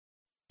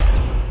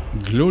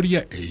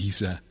Gloria e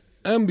Isa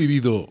han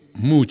vivido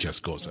muchas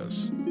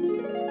cosas.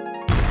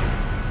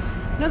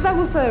 Nos da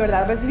gusto de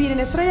verdad recibir en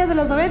Estrellas de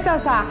los 90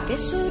 a... ¡Qué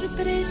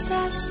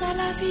sorpresas da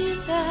la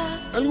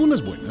vida!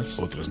 Algunas buenas,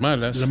 otras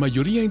malas, la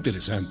mayoría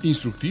interesantes,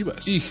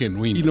 instructivas y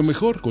genuinas. Y lo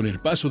mejor, con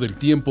el paso del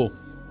tiempo,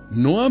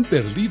 no han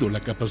perdido la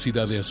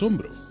capacidad de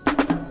asombro,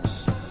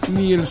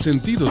 ni el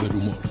sentido del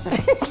humor.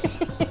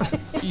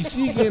 Y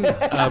siguen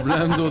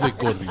hablando de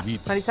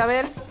Corridito.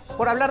 Marisabel,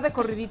 por hablar de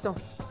Corridito.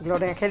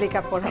 Gloria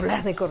Angélica, por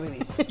hablar de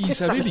Corridito.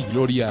 Isabel y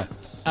Gloria,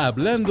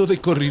 hablando de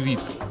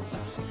Corridito.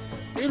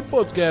 El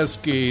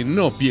podcast que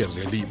no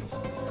pierde el hilo.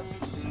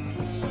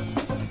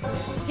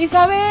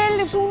 Isabel,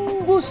 es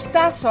un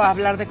gustazo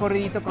hablar de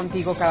Corridito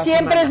contigo cada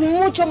Siempre semana.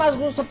 es mucho más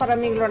gusto para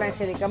mí, Gloria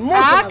Angélica.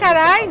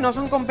 Caray, no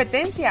son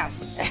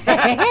competencias.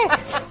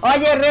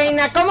 Oye,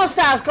 reina, ¿cómo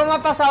estás? ¿Cómo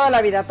ha pasado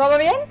la vida? ¿Todo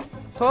bien?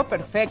 Todo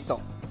perfecto.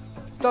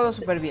 Todo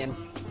súper bien.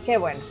 Qué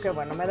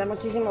bueno, me da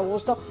muchísimo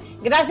gusto.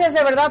 Gracias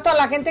de verdad a toda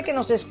la gente que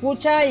nos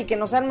escucha y que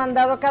nos han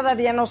mandado, cada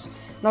día nos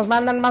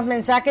mandan más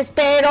mensajes,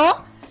 pero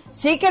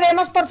sí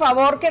queremos, por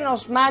favor, que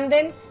nos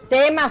manden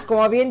temas,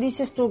 como bien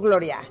dices tú,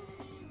 Gloria.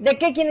 ¿De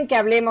qué quieren que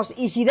hablemos?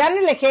 Y si dan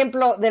el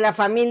ejemplo de la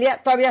familia,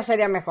 todavía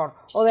sería mejor.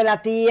 O de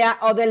la tía,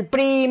 o del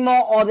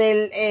primo, o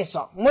del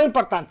eso. Muy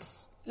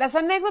importantes. Las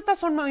anécdotas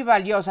son muy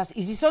valiosas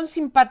y si son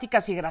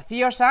simpáticas y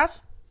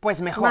graciosas,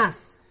 pues mejor.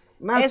 Más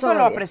Eso todavía.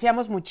 lo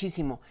apreciamos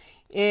muchísimo.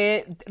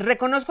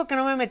 Reconozco que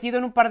no me he metido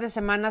en un par de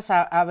semanas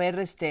a ver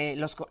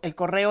el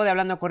correo de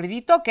Hablando de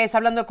Corridito, que es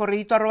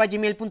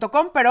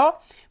hablandodecorridito@gmail.com, pero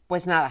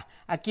pues nada,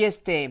 aquí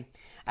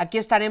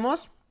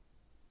estaremos.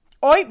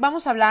 Hoy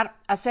vamos a hablar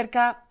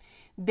acerca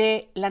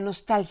de la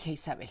nostalgia,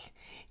 Isabel,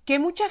 que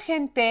mucha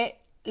gente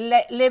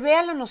le ve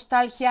a la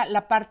nostalgia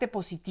la parte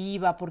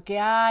positiva, porque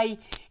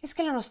es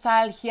que la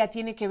nostalgia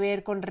tiene que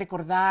ver con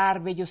recordar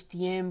bellos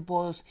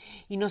tiempos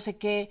y no sé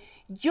qué.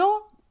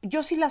 Yo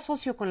sí la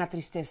asocio con la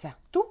tristeza.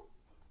 ¿Tú?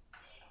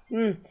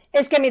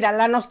 Es que mira,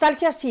 la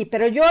nostalgia sí,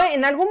 pero yo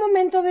en algún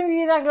momento de mi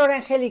vida, Gloria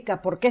Angélica,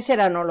 ¿por qué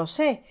será? No lo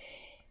sé.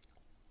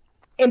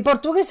 En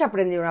portugués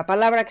aprendí una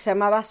palabra que se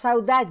llamaba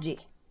saudade.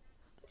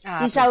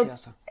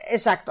 Precioso.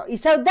 Exacto. Y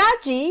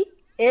saudade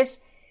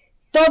es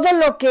todo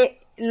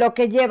lo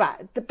que lleva,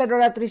 pero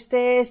la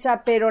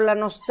tristeza, pero la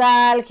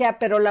nostalgia,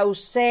 pero la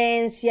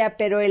ausencia,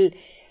 pero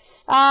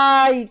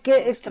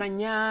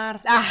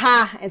extrañar.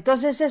 Ajá,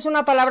 entonces es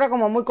una palabra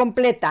como muy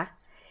completa.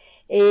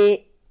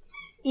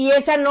 Y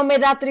esa no me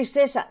da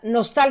tristeza.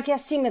 Nostalgia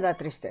sí me da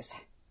tristeza.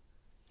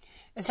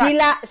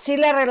 Sí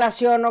la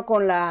relaciono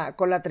con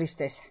la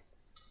tristeza.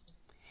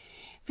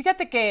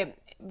 Fíjate que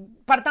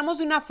partamos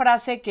de una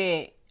frase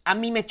que a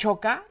mí me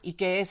choca y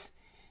que es: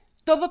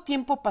 todo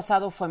tiempo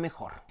pasado fue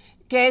mejor.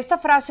 Que esta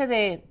frase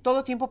de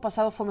todo tiempo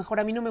pasado fue mejor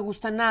a mí no me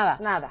gusta nada.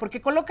 Nada.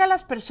 Porque coloca a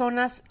las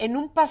personas en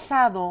un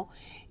pasado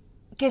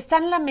que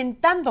están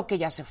lamentando que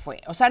ya se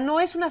fue. O sea,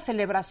 no es una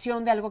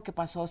celebración de algo que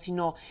pasó,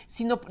 sino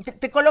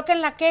te coloca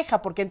en la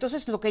queja, porque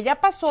entonces lo que ya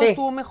pasó Sí.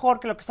 estuvo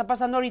mejor que lo que está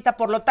pasando ahorita,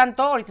 por lo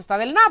tanto, ahorita está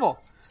del nabo.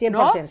 100%.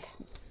 ¿No? 100%.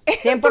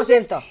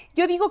 Entonces,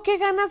 yo digo, qué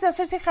ganas de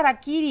hacerse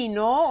harakiri,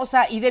 ¿no? O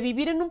sea, y de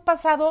vivir en un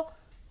pasado.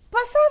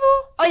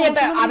 Oye, como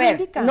pero su nombre a ver,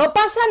 indica. no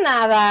pasa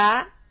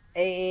nada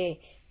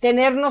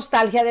tener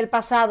nostalgia del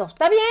pasado.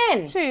 Está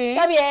bien. Sí.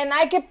 Está bien.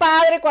 Ay, qué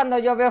padre cuando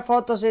yo veo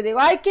fotos y digo,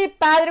 ay, qué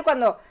padre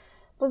cuando...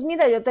 Pues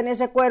mira, yo tenía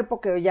ese cuerpo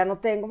que ya no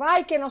tengo.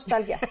 Ay, qué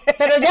nostalgia.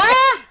 Pero ya.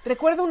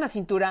 Recuerdo una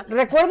cintura.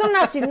 Recuerdo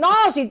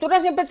no, cintura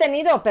siempre he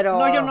tenido, pero...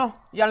 No, yo no.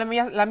 Ya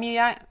la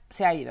mía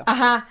se ha ido.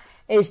 Ajá.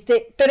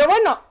 Pero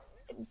bueno,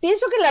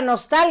 pienso que la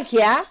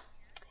nostalgia,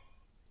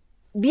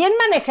 bien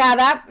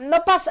manejada,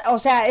 no pasa, o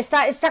sea,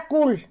 está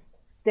cool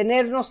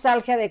tener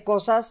nostalgia de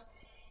cosas,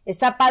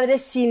 está padre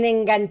sin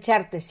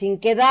engancharte, sin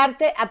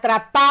quedarte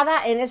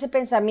atrapada en ese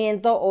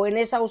pensamiento o en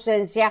esa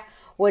ausencia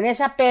o en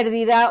esa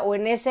pérdida o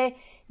en ese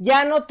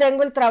ya no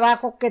tengo el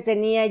trabajo que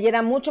tenía y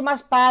era mucho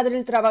más padre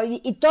el trabajo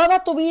y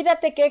toda tu vida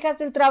te quejas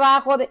del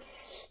trabajo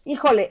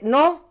híjole,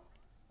 no,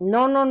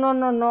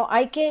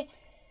 hay que,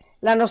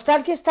 la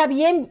nostalgia está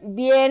bien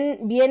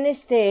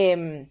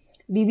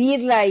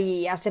vivirla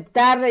y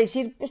aceptarla y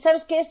decir,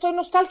 ¿sabes qué? Estoy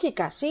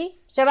nostálgica,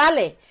 ¿sí? Se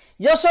vale.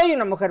 Yo soy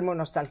una mujer muy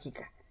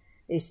nostálgica.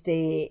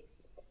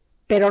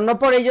 Pero no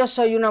por ello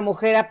soy una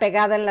mujer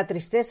apegada en la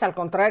tristeza, al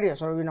contrario,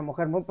 soy una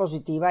mujer muy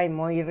positiva y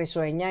muy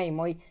risueña y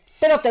muy...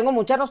 Pero tengo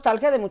mucha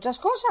nostalgia de muchas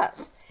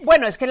cosas.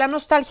 Bueno, es que la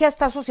nostalgia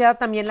está asociada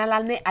también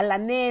al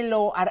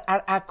anhelo,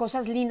 a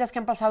cosas lindas que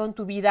han pasado en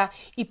tu vida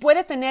y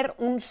puede tener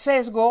un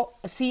sesgo,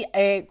 sí,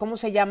 ¿cómo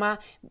se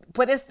llama?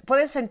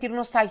 Puedes sentir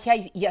nostalgia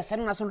y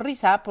hacer una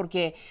sonrisa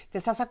porque te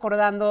estás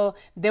acordando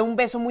de un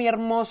beso muy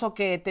hermoso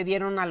que te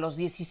dieron a los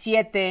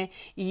 17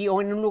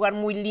 o en un lugar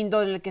muy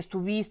lindo en el que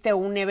estuviste o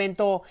un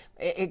evento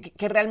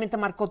que realmente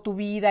marcó tu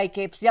vida y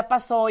que pues, ya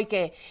pasó y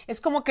que es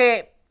como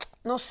que...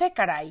 No sé,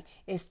 caray,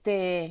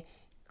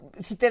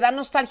 si te da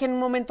nostalgia en un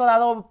momento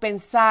dado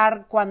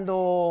pensar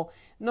cuando,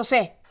 no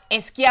sé,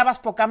 esquiabas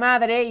poca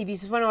madre y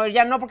dices, bueno,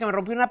 ya no porque me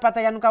rompí una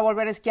pata, ya nunca voy a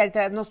volver a esquiar y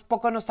te da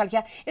poco de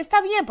nostalgia,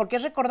 está bien porque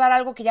es recordar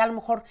algo que ya a lo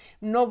mejor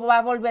no va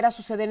a volver a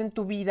suceder en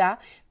tu vida,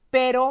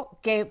 pero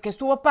que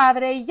estuvo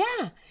padre y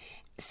ya.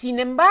 Sin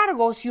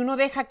embargo, si uno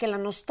deja que la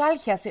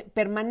nostalgia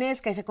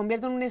permanezca y se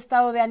convierta en un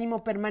estado de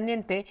ánimo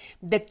permanente,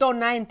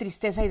 detona en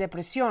tristeza y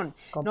depresión,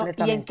 ¿no?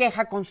 Y en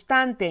queja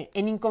constante,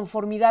 en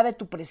inconformidad de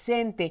tu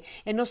presente,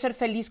 en no ser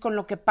feliz con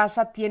lo que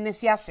pasa,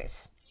 tienes y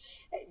haces.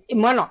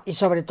 Bueno, y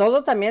sobre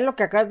todo también lo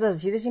que acabas de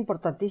decir es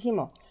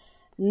importantísimo.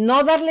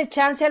 No darle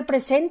chance al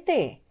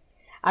presente.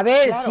 A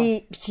ver, claro.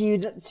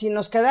 si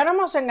nos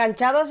quedáramos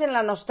enganchadas en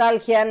la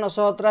nostalgia,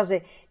 nosotras,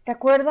 ¿te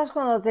acuerdas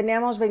cuando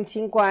teníamos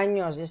 25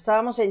 años y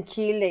estábamos en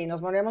Chile y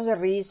nos moríamos de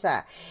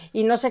risa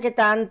y no sé qué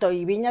tanto,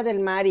 y Viña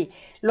del Mar, y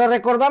lo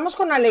recordamos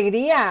con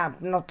alegría?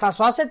 Nos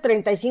pasó hace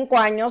 35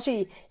 años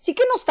y sí,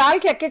 qué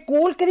nostalgia, qué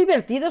cool, qué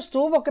divertido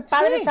estuvo, qué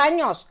padres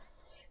años.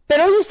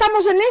 Pero hoy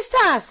estamos en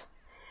estas,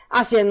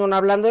 haciendo un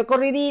Hablando de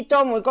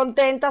Corridito, muy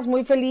contentas,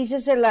 muy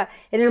felices en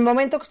el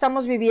momento que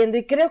estamos viviendo,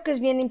 y creo que es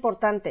bien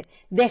importante.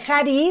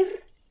 Dejar ir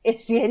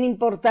es bien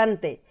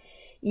importante,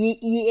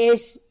 y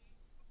es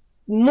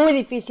muy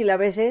difícil a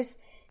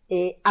veces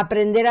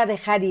aprender a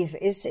dejar ir.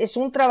 Es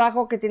un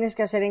trabajo que tienes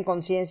que hacer en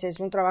conciencia, es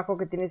un trabajo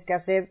que tienes que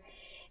hacer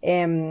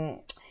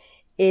en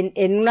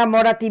un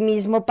amor a ti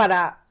mismo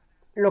para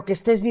lo que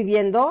estés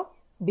viviendo,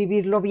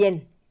 vivirlo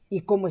bien,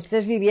 y como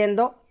estés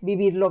viviendo,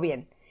 vivirlo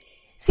bien.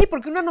 Sí,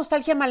 porque una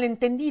nostalgia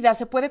malentendida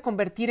se puede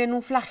convertir en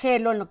un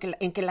flagelo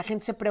en que la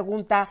gente se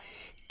pregunta,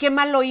 ¿qué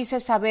mal lo hice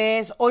esa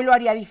vez? Hoy lo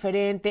haría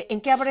diferente,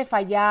 ¿en qué habré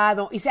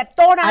fallado? Y se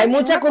atoran. Hay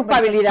mucha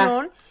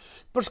culpabilidad.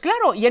 Pues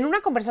claro, y en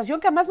una conversación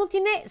que además no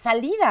tiene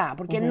salida,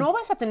 porque no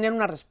vas a tener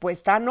una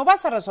respuesta, no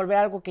vas a resolver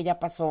algo que ya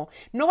pasó,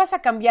 no vas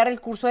a cambiar el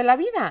curso de la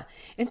vida.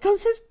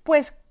 Entonces,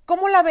 pues,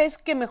 ¿cómo la ves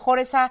que mejor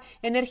esa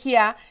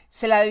energía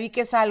se la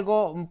dediques a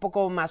algo un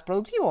poco más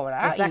productivo,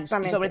 ¿verdad?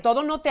 Exactamente. Y sobre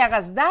todo no te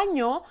hagas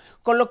daño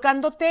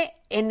colocándote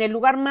en el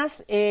lugar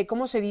más,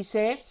 ¿cómo se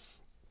dice?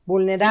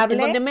 Vulnerable.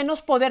 En donde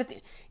menos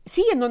poder,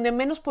 sí, en donde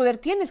menos poder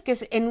tienes, que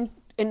es en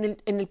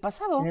el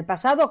pasado. En el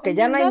pasado, que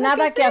ya no hay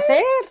nada que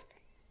hacer.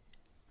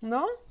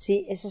 ¿No?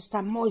 Sí, eso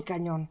está muy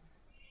cañón.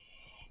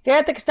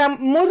 Fíjate que está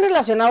muy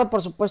relacionado,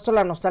 por supuesto,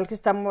 la nostalgia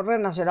está muy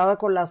relacionada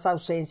con las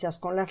ausencias,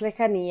 con las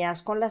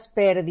lejanías, con las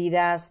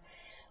pérdidas,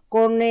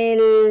 con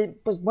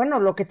pues bueno,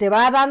 lo que te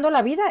va dando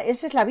la vida.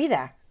 Esa es la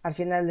vida, al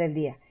final del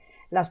día.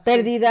 Las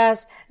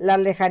pérdidas, la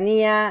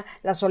lejanía,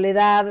 la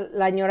soledad,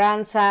 la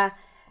añoranza.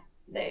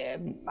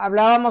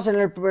 Hablábamos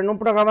en un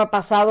programa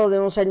pasado de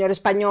un señor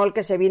español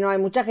que se vino. Hay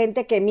mucha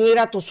gente que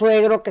migra, tu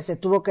suegro, que se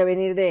tuvo que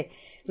venir de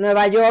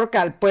Nueva York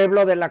al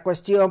pueblo de la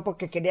cuestión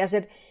porque quería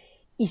hacer...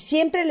 Y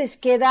siempre les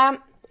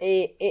queda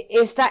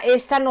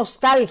esta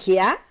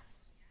nostalgia,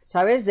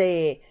 ¿sabes?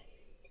 De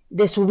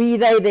su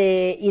vida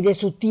y de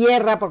su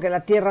tierra, porque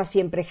la tierra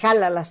siempre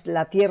jala,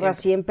 la tierra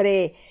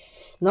siempre,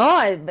 ¿no?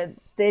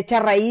 Te echa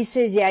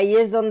raíces, y ahí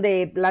es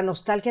donde la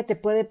nostalgia te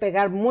puede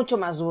pegar mucho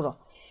más duro.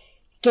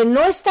 Que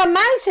no está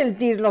mal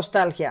sentir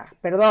nostalgia,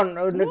 perdón,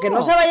 que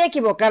no se vaya a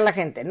equivocar la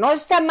gente, no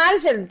está mal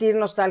sentir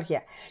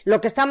nostalgia.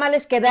 Lo que está mal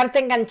es quedarte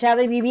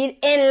enganchado y vivir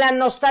en la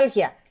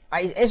nostalgia.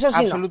 Ay, eso sí.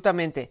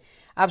 Absolutamente.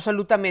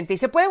 Absolutamente. Y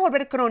se puede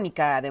volver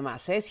crónica,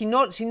 además, ¿eh? Si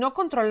no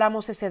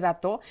controlamos ese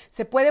dato,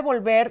 se puede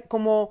volver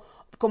como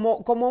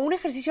un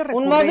ejercicio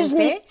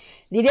recurrente.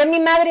 Diría mi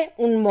madre,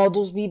 un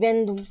modus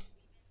vivendum.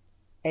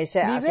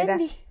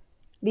 Vivendi.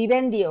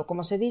 Vivendi, o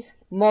como se dice,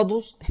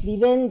 modus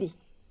vivendi.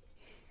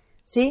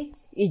 ¿Sí?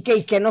 Y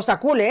que no está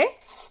cool, ¿eh?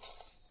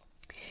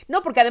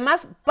 No, porque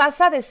además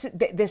pasa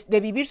de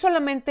vivir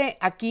solamente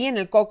aquí en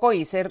el coco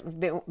y ser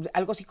de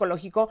algo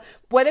psicológico,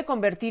 puede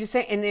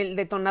convertirse en el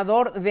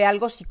detonador de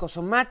algo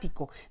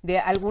psicosomático, de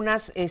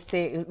algunas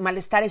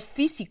malestares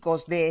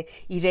físicos,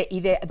 y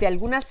de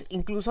algunas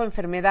incluso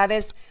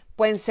enfermedades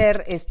pueden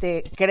ser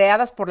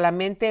creadas por la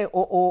mente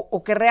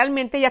o que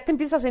realmente ya te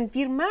empiezas a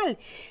sentir mal,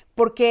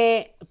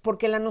 porque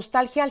la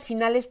nostalgia al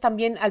final es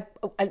también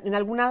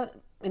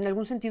en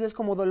algún sentido es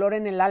como dolor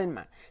en el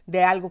alma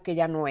de algo que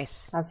ya no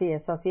es. Así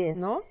es.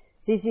 ¿No?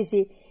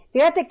 Sí.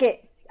 Fíjate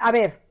que, a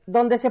ver,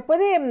 donde se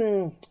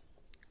puede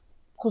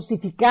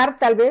justificar,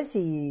 tal vez,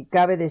 si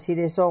cabe decir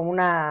eso,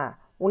 una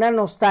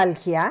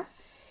nostalgia,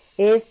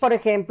 es, por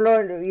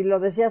ejemplo, y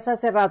lo decías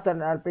hace rato,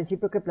 al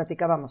principio que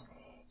platicábamos,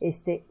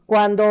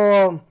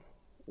 cuando,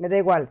 me da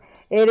igual,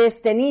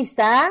 eres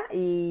tenista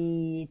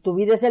y tu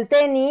vida es el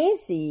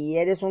tenis y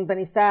eres un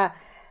tenista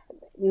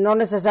no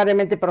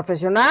necesariamente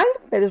profesional,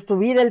 pero es tu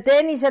vida el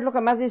tenis, es lo que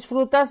más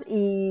disfrutas,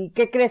 y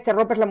 ¿qué crees? Te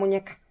rompes la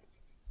muñeca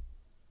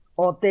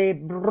o te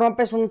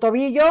rompes un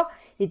tobillo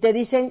y te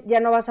dicen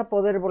ya no vas a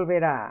poder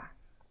volver a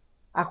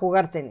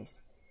jugar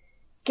tenis.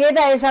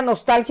 Queda esa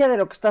nostalgia de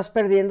lo que estás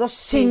perdiendo,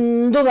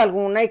 sin duda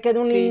alguna, y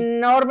queda un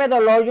enorme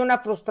dolor y una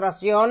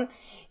frustración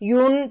y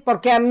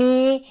porque a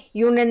mí,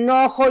 y un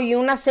enojo y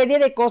una serie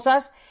de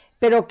cosas.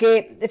 Pero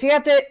que,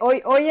 fíjate,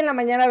 hoy en la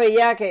mañana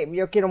veía, que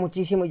yo quiero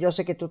muchísimo, y yo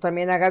sé que tú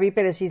también, a Gaby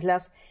Pérez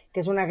Islas, que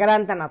es una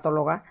gran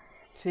tanatóloga.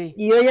 Sí.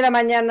 Y hoy en la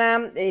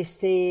mañana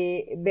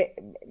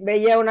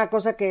veía una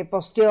cosa que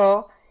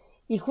posteó,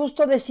 y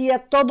justo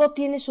decía, todo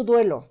tiene su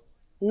duelo.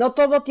 No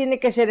todo tiene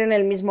que ser en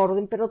el mismo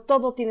orden, pero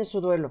todo tiene su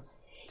duelo.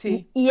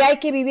 Sí. Y hay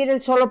que vivir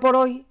el solo por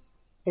hoy.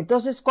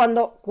 Entonces,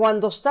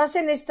 cuando estás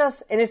en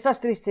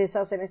estas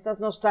tristezas, en estas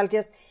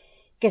nostalgias,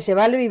 que se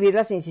vale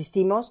vivirlas,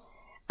 insistimos,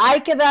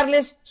 hay que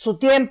darles su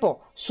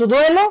tiempo, su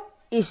duelo,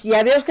 y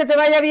a Dios que te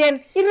vaya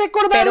bien, y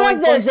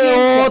recordarlas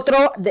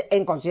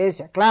en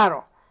conciencia,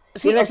 claro.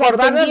 Sí, y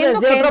recordarlas desde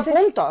otro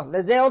punto,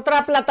 desde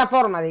otra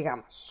plataforma,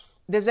 digamos.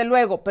 Desde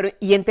luego, pero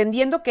y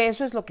entendiendo que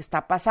eso es lo que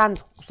está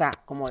pasando. O sea,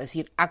 como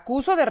decir,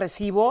 acuso de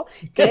recibo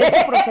que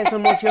este proceso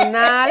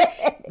emocional,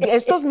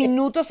 estos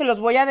minutos se los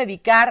voy a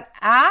dedicar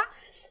a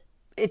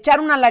echar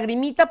una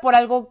lagrimita por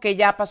algo que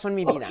ya pasó en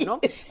mi vida, ¿no?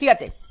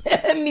 Fíjate.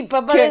 Mi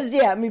papá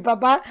decía,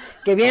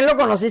 que bien lo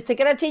conociste,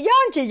 que era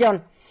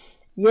chillón.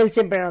 Y él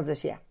siempre nos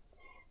decía,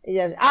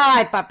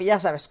 ay papi, ya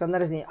sabes, cuando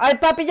eres niño, ay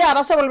papi, ya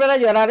vas a volver a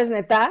llorar, ¿es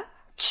neta?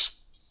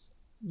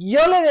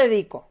 Yo le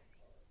dedico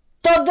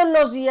todos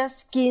los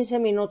días 15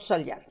 minutos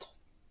al llanto.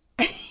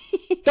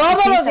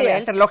 Todos los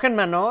días. ¿Reloj en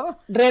mano?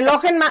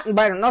 Reloj en mano,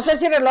 bueno, no sé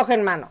si reloj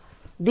en mano.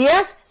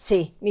 ¿Días?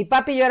 Sí. Mi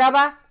papi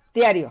lloraba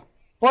diario,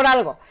 por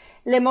algo.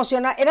 Le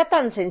emocionaba, era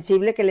tan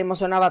sensible que le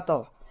emocionaba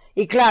todo.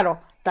 Y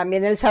claro,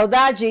 también el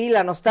saudade,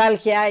 la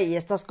nostalgia y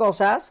estas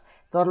cosas,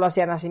 todos lo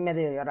hacían así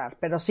medio llorar.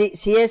 Pero sí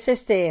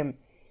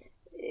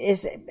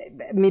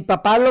mi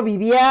papá lo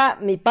vivía,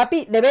 mi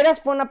papi de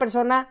veras fue una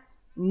persona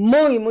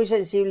muy, muy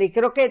sensible. Y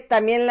creo que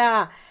también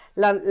la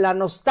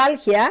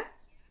nostalgia,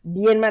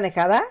 bien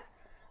manejada,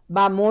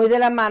 va muy de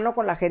la mano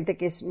con la gente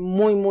que es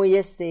muy,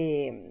 muy,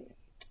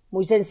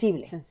 muy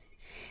sensible.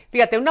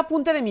 Fíjate, un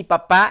apunte de mi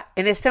papá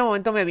en este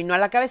momento me vino a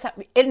la cabeza.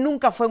 Él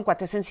nunca fue un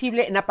cuate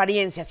sensible en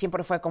apariencia,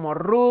 siempre fue como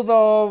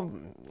rudo.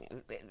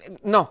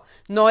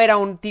 No era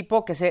un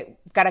tipo que se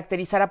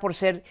caracterizara por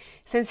ser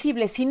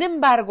sensible. Sin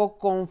embargo,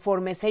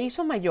 conforme se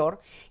hizo mayor,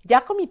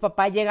 ya con mi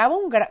papá llegaba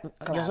Claro.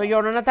 Yo soy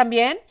llorona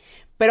también,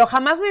 pero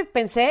jamás me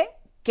pensé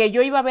que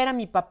yo iba a ver a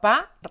mi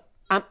papá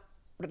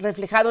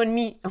reflejado en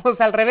mí, o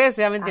sea, al revés,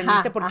 ¿ya me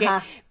entendiste? Porque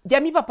ya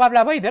mi papá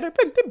hablaba y de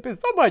repente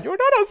empezaba a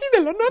llorar así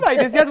de la nada y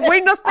decías,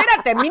 güey, no,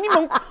 espérate,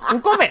 mínimo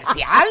un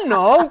comercial,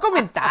 ¿no? Un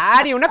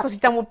comentario, una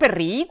cosita muy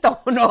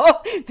perrito, ¿no?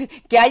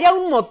 Que haya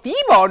un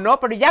motivo, ¿no?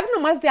 Pero ya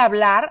nomás de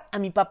hablar, a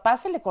mi papá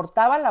se le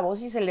cortaba la voz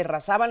y se le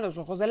rasaban los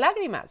ojos de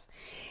lágrimas.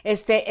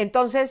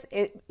 Entonces,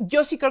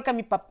 yo sí creo que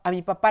a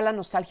mi papá la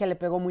nostalgia le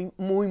pegó muy,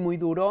 muy, muy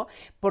duro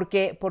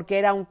porque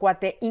era un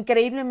cuate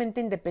increíblemente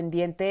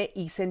independiente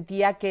y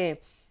sentía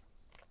que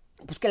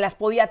las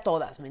podía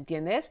todas, ¿me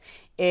entiendes?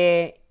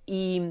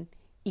 Y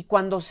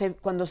cuando se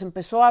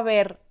empezó a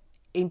ver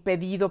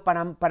impedido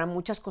para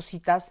muchas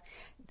cositas,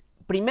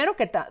 primero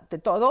que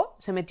todo,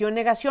 se metió en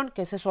negación,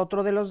 que ese es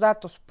otro de los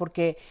datos,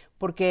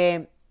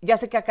 porque ya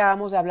sé que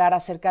acabamos de hablar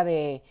acerca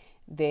de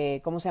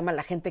 ¿cómo se llama?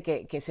 La gente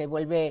que se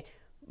vuelve,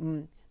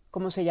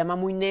 ¿cómo se llama?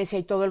 Muy necia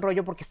y todo el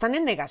rollo, porque están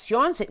en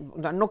negación,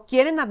 no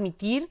quieren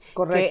admitir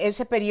que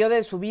ese periodo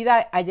de su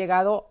vida ha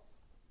llegado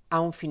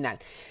a un final.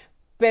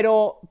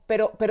 Pero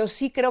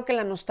sí creo que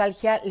la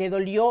nostalgia le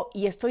dolió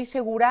y estoy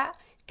segura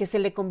que se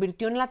le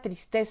convirtió en la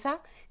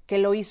tristeza que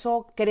lo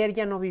hizo querer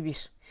ya no vivir.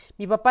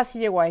 Mi papá sí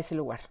llegó a ese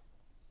lugar.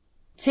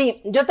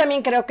 Sí, yo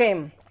también creo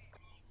que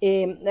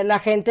la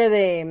gente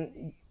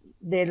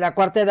de la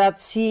cuarta edad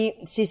sí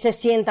se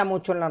sienta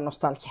mucho en la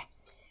nostalgia.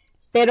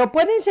 Pero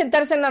pueden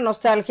sentarse en la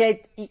nostalgia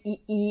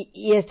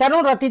y estar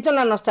un ratito en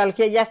la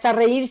nostalgia y hasta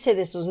reírse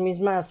de sus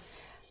mismas...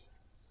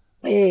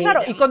 Claro,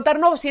 y contar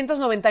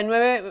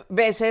 999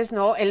 veces,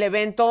 ¿no? El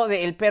evento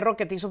del perro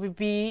que te hizo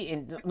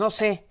pipí, no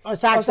sé.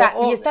 Exacto. O sea,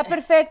 y está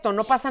perfecto,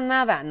 no pasa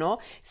nada, ¿no?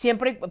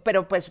 Siempre,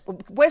 pero pues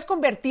puedes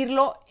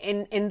convertirlo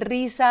en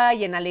risa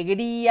y en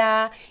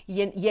alegría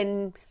y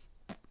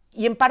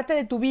en parte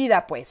de tu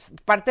vida, pues,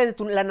 parte de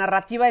la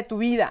narrativa de tu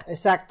vida.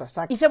 Exacto.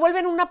 Y se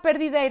vuelve una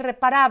pérdida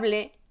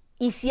irreparable,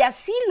 y si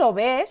así lo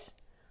ves,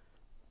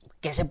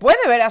 que se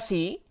puede ver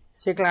así.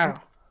 Sí,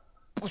 claro.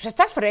 Pues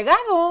estás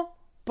fregado.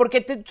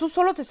 Porque tú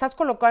solo te estás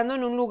colocando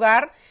en un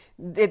lugar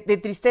de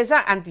tristeza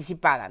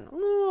anticipada, ¿no?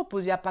 No,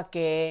 pues ya para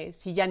qué,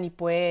 si ya ni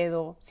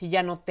puedo, si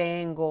ya no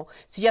tengo,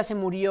 si ya se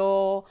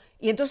murió.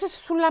 Y entonces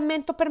es un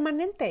lamento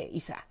permanente,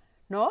 Isa,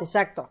 ¿no?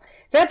 Exacto.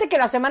 Fíjate que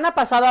la semana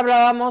pasada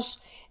hablábamos,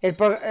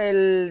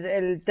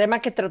 el tema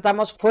que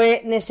tratamos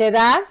fue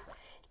necedad,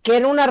 que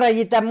era una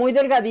rayita muy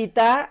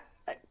delgadita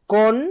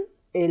con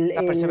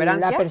la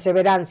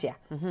perseverancia.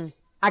 Uh-huh.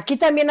 Aquí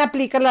también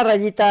aplica la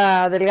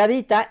rayita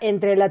delgadita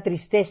entre la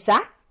tristeza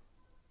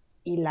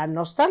y la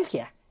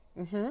nostalgia.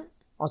 Uh-huh.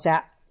 O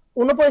sea,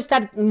 uno puede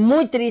estar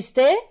muy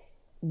triste,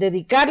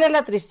 dedicarle a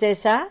la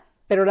tristeza,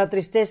 pero la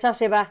tristeza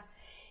se va.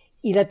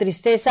 Y la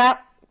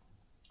tristeza,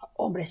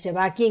 hombre, se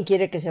va a quien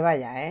quiere que se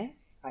vaya, ¿eh?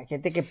 Hay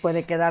gente que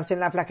puede quedarse en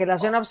la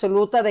flagelación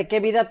absoluta de qué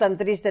vida tan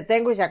triste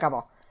tengo y se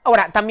acabó.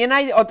 Ahora, también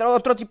hay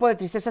otro tipo de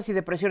tristezas y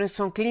depresiones que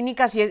son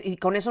clínicas y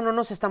con eso no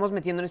nos estamos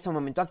metiendo en este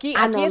momento. Aquí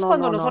es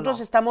cuando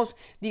nosotros estamos,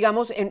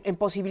 digamos, en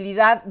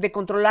posibilidad de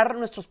controlar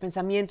nuestros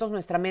pensamientos,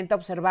 nuestra mente,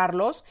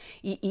 observarlos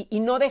y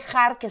no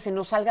dejar que se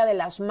nos salga de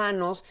las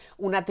manos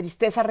una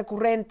tristeza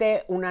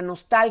recurrente, una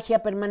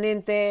nostalgia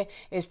permanente,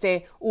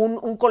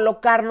 un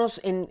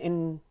colocarnos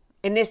en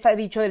en este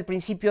dicho del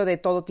principio de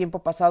todo tiempo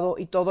pasado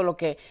y todo lo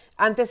que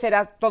antes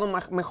era todo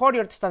mejor y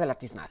ahorita está de la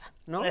tiznada,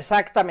 ¿no?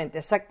 Exactamente.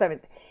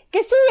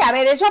 Que sí, a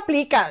ver, eso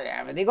aplica,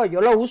 digo,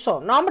 yo lo uso.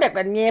 No, hombre,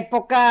 en mi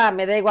época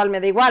me da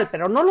igual,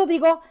 pero no lo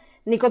digo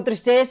ni con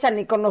tristeza,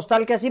 ni con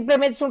nostalgia,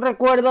 simplemente es un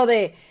recuerdo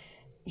de,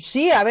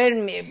 sí, a ver,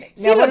 mi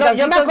abuelo,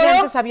 yo me acuerdo,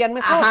 antes sabían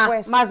mejor,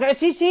 pues.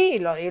 Sí,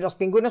 y los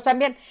pingüinos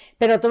también,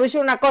 pero te voy a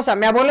decir una cosa,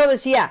 mi abuelo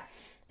decía,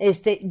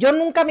 yo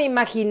nunca me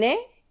imaginé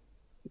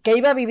que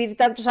iba a vivir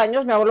tantos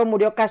años, mi abuelo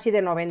murió casi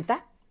de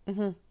 90,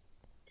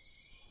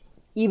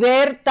 y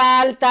ver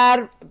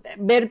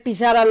ver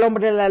pisar al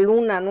hombre en la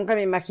luna, nunca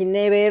me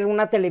imaginé ver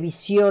una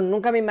televisión,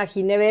 nunca me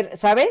imaginé ver,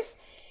 ¿sabes?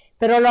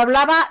 Pero lo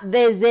hablaba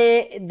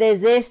desde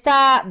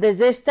esta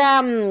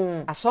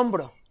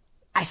asombro.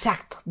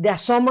 Exacto, de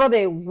asombro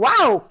de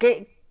wow,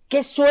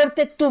 qué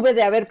suerte tuve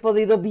de haber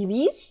podido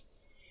vivir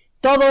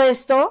todo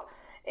esto,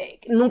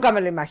 nunca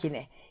me lo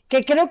imaginé.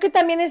 Que creo que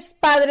también es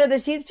padre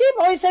decir, sí,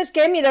 oye, ¿sabes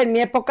qué? Mira, en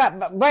mi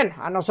época, bueno,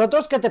 a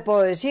nosotros, ¿qué te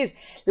puedo decir?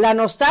 La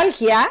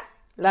nostalgia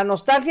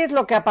es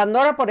lo que a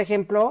Pandora, por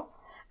ejemplo,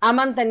 ha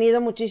mantenido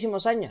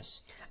muchísimos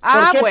años.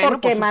 ¿Por qué? Bueno,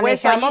 porque por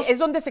supuesto, manejamos... ahí es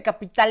donde se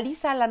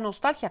capitaliza la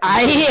nostalgia.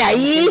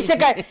 Ahí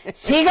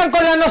sigan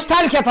con la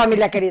nostalgia,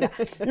 familia querida.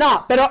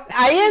 No, pero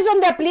ahí es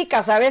donde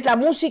aplica, ¿sabes? La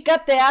música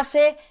te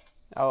hace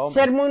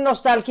ser muy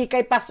nostálgica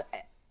y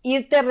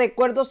irte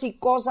recuerdos y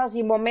cosas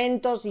y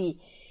momentos y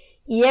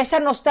esa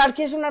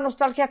nostalgia es una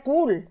nostalgia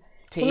cool.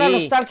 Sí. Es una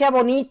nostalgia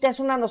bonita,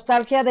 es una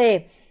nostalgia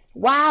de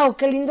wow,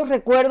 qué lindos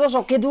recuerdos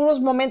o qué duros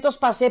momentos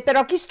pasé, pero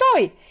aquí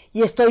estoy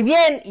y estoy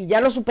bien y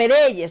ya lo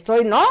superé y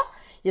estoy, ¿no?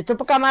 Y estoy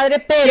poca madre,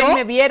 pero... ¿Quién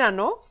me viera,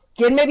 no?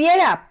 ¿Quién me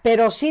viera?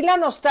 Pero sí la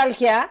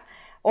nostalgia,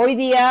 hoy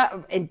día,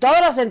 en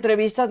todas las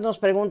entrevistas nos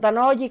preguntan,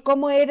 oye,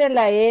 ¿cómo era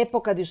la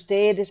época de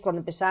ustedes cuando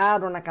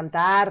empezaron a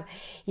cantar?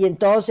 Y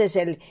entonces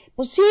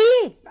pues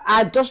sí,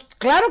 entonces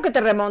claro que te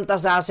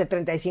remontas a hace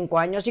 35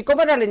 años, y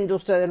cómo era la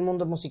industria del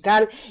mundo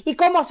musical, y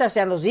cómo se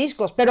hacían los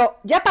discos, pero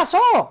ya pasó.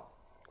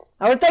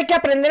 Ahorita hay que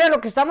aprender a lo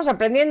que estamos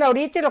aprendiendo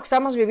ahorita y lo que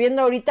estamos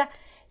viviendo ahorita,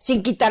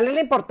 sin quitarle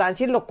la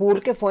importancia y lo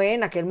cool que fue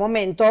en aquel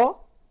momento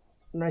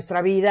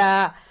nuestra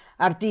vida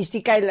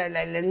artística y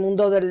el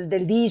mundo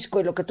del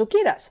disco y lo que tú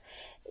quieras.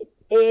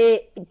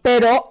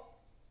 Pero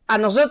a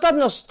nosotros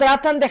nos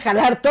tratan de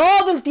jalar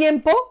todo el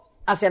tiempo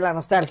hacia la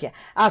nostalgia,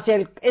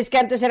 es que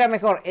antes era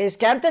mejor, es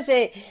que antes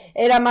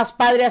era más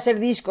padre hacer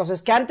discos,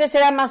 es que antes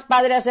era más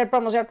padre hacer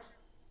promoción.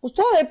 Pues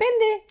todo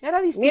depende. Era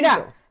distinto.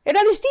 Mira,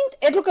 era distinto,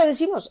 es lo que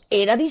decimos,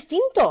 era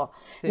distinto.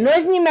 Sí. No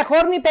es ni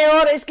mejor ni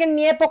peor, es que en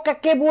mi época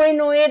qué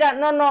bueno era.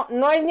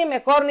 No es ni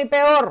mejor ni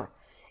peor.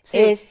 Sí.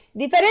 Es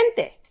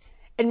diferente.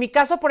 En mi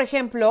caso, por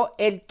ejemplo,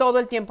 todo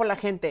el tiempo la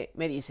gente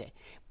me dice,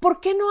 ¿por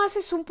qué no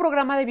haces un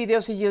programa de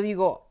videos? Y yo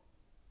digo,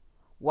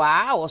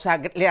 wow, o sea,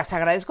 les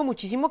agradezco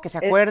muchísimo que se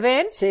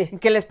acuerden, sí,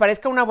 que les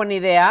parezca una buena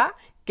idea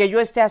que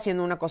yo esté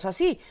haciendo una cosa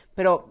así,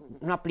 pero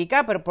no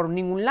aplica, pero por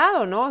ningún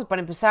lado, ¿no?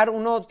 Para empezar,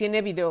 uno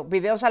tiene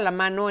videos a la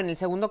mano en el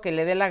segundo que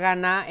le dé la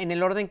gana, en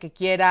el orden que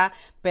quiera,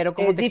 pero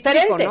como es te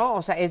diferente, explico, ¿no?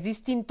 O sea, es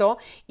distinto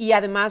y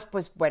además,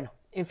 pues, bueno,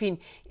 en fin,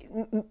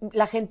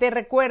 la gente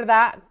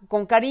recuerda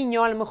con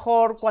cariño a lo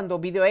mejor cuando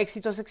Video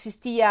Éxitos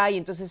existía y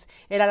entonces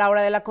era la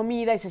hora de la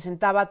comida y se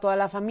sentaba toda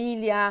la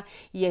familia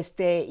y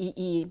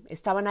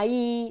estaban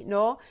ahí,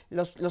 ¿no?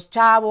 Los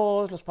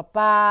chavos, los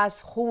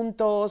papás,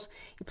 juntos.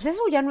 Y pues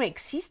eso ya no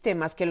existe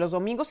más que los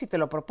domingos si te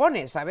lo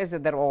propones, ¿sabes?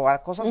 O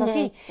cosas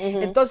así.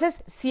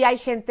 Entonces sí hay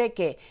gente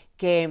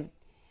que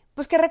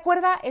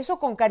recuerda eso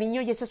con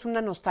cariño y esa es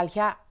una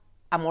nostalgia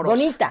amorosa.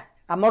 Bonita,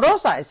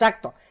 amorosa,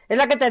 exacto. Es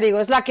la que te digo,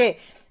 es la que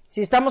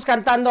si estamos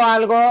cantando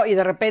algo y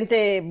de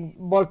repente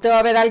volteo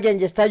a ver a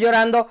alguien y está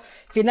llorando,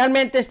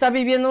 finalmente está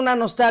viviendo una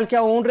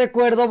nostalgia o un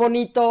recuerdo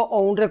bonito o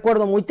un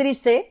recuerdo muy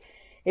triste,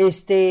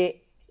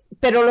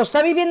 pero lo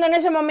está viviendo en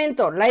ese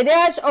momento. La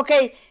idea es, ok,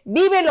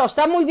 vívelo,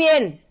 está muy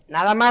bien,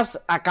 nada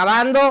más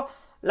acabando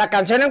la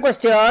canción en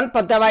cuestión,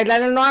 ponte a bailar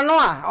el Noa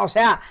Noa, o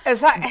sea,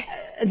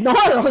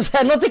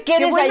 no te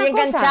quedes ahí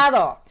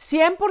enganchado.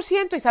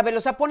 100%, Isabel,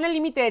 o sea, ponle el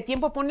límite de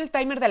tiempo, ponle el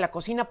timer de la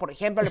cocina, por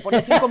ejemplo, le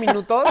pones 5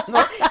 minutos, ¿no?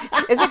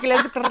 Ese que le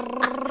hace...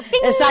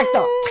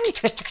 Exacto.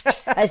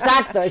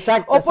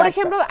 O, por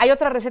ejemplo, hay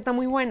otra receta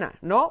muy buena,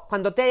 ¿no?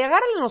 Cuando te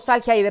agarra la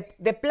nostalgia y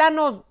de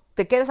plano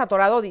te quedas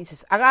atorado,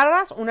 dices,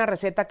 agarras una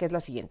receta que es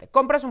la siguiente.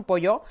 Compras un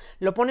pollo,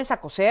 lo pones a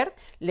cocer,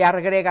 le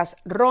agregas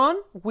ron,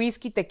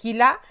 whisky,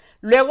 tequila,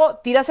 luego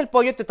tiras el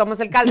pollo y te tomas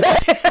el caldo.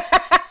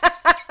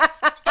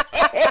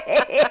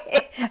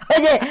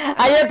 Oye,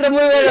 hay otro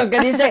muy bueno que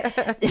dice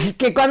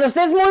que cuando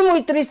estés muy,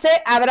 muy triste,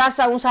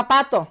 abraza un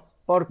zapato,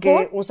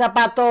 porque un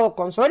zapato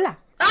consuela.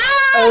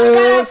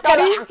 ¡Ah!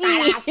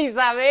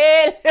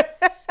 ¡Isabel!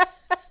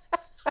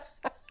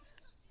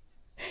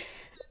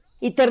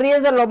 Y te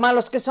ríes de lo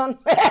malos que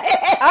son.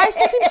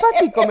 Está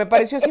simpático, me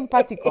pareció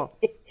simpático.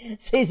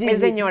 Sí.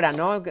 Es de ñora,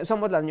 ¿no?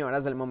 Somos las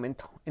ñoras del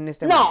momento, en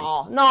este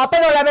momento. No,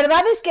 pero la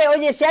verdad es que,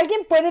 oye, si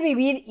alguien puede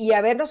vivir y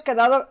habernos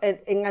quedado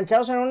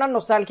enganchados en una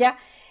nostalgia,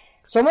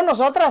 somos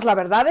nosotras. La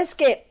verdad es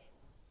que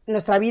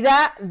nuestra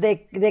vida,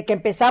 de que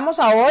empezamos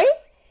a hoy,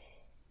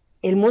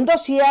 el mundo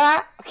sí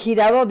ha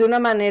girado de una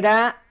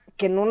manera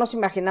que no nos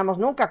imaginamos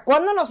nunca.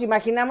 ¿Cuándo nos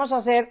imaginamos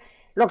hacer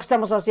lo que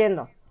estamos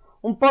haciendo?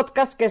 Un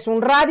podcast que es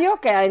un radio,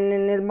 que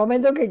en el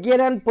momento que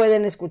quieran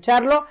pueden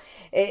escucharlo.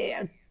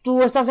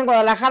 Tú estás en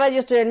Guadalajara, yo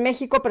estoy en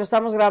México, pero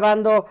estamos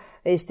grabando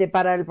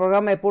para el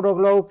programa de Puro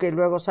Glow, que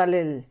luego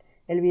sale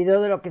el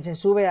video de lo que se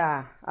sube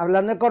a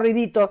Hablando de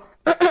Corridito,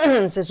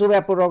 se sube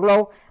a Puro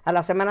Glow a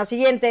la semana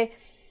siguiente.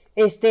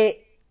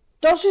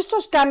 Todos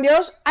estos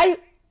cambios,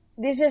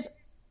 dices,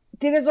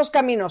 tienes dos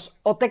caminos,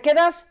 o te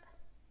quedas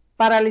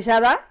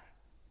paralizada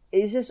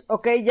y dices,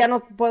 ok, ya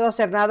no puedo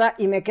hacer nada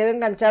y me quedo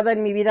enganchada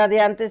en mi vida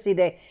de antes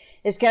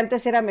es que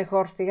antes era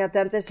mejor, fíjate,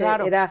 antes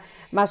claro, era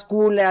más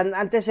cool,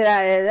 antes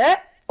era,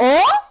 o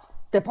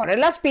te pones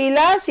las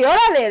pilas y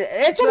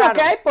órale, esto claro, es lo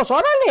que hay, pues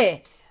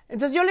órale.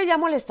 Entonces yo le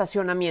llamo el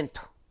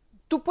estacionamiento.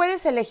 Tú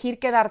puedes elegir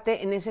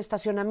quedarte en ese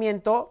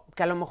estacionamiento,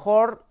 que a lo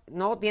mejor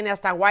no tiene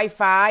hasta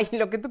wifi y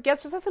lo que tú quieras,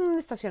 pues estás en un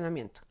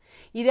estacionamiento.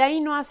 Y de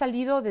ahí no has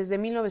salido desde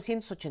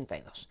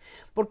 1982,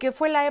 porque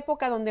fue la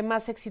época donde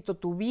más éxito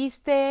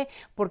tuviste,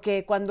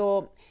 porque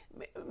cuando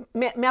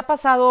me ha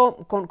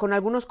pasado con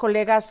algunos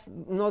colegas,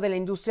 ¿no?, de la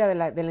industria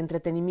del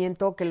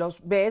entretenimiento, que los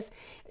ves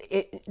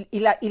y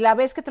la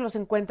vez que te los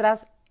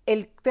encuentras,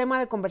 el tema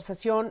de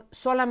conversación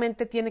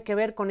solamente tiene que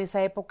ver con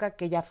esa época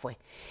que ya fue.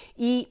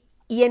 Y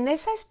en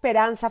esa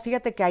esperanza,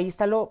 fíjate que ahí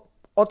está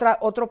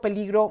otro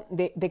peligro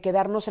de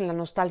quedarnos en la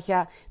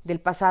nostalgia del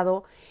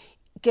pasado,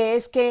 que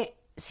es que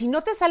si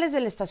no te sales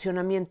del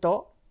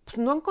estacionamiento, pues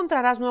no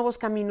encontrarás nuevos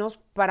caminos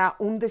para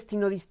un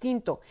destino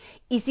distinto.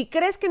 Y si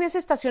crees que en ese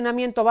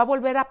estacionamiento va a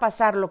volver a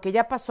pasar lo que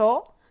ya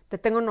pasó, te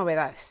tengo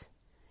novedades.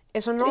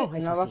 Eso no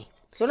es así.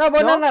 Es una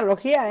buena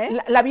analogía, ¿eh?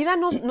 La vida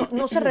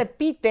no se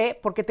repite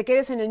porque te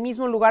quedes en el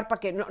mismo lugar para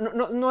que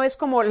no es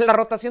como la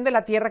rotación de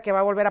la Tierra que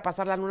va a volver a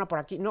pasar la luna por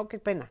aquí. No, qué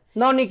pena.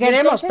 No, ni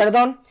queremos, entonces,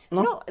 perdón.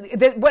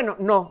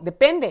 No,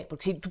 depende,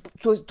 porque si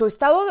tu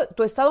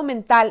estado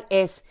mental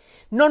es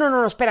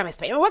no, espérame,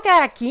 me voy a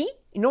quedar aquí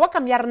y no voy a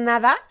cambiar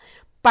nada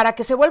para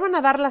que se vuelvan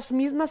a dar las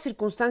mismas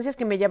circunstancias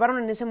que me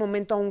llevaron en ese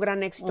momento a un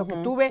gran éxito que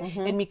tuve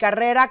en mi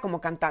carrera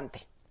como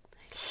cantante.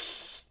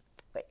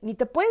 Ni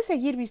te puedes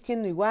seguir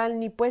vistiendo igual,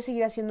 ni puedes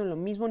seguir haciendo lo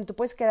mismo, ni te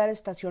puedes quedar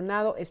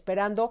estacionado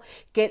esperando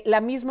que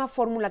la misma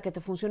fórmula que te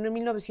funcionó en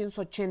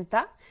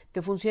 1980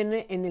 te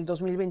funcione en el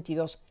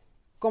 2022.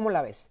 ¿Cómo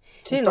la ves?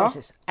 Sí,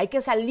 entonces, hay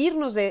que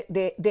salirnos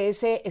de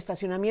ese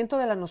estacionamiento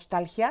de la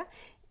nostalgia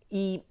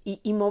y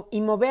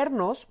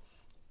movernos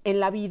en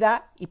la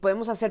vida, y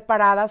podemos hacer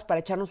paradas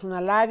para echarnos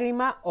una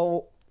lágrima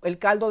o el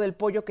caldo del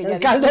pollo que ya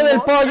dijimos. El caldo del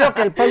pollo,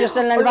 que el pollo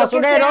está en el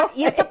basurero.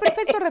 Y está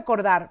perfecto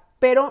recordar,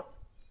 pero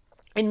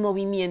en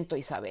movimiento,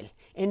 Isabel,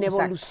 en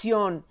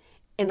evolución,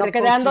 en no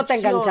quedándote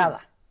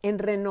enganchada, en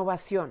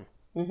renovación.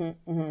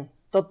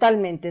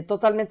 Totalmente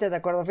de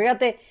acuerdo.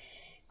 Fíjate,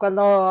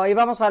 cuando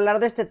íbamos a hablar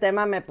de este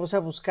tema me puse a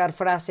buscar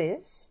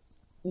frases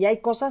y hay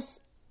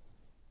cosas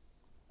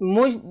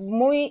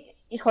muy,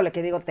 híjole,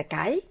 que digo, ¿te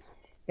cae?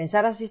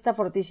 Pensar así está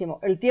fortísimo.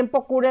 El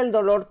tiempo cura el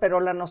dolor,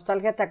 pero la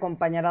nostalgia te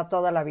acompañará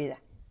toda la vida.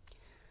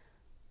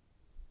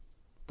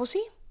 Pues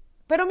sí.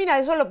 Pero mira,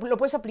 eso lo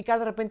puedes aplicar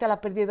de repente a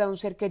la pérdida de un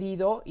ser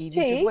querido y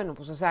dices, bueno,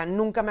 pues o sea,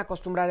 nunca me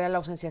acostumbraré a la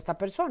ausencia de esta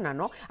persona,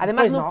 ¿no?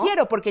 Además pues no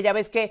quiero, porque ya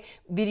ves que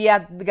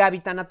diría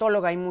Gaby,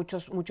 tanatóloga, y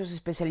muchos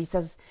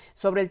especialistas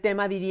sobre el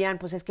tema dirían,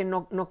 pues es que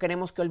no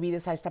queremos que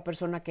olvides a esta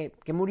persona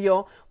que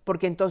murió,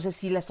 porque entonces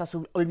sí la estás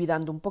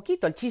olvidando un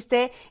poquito. El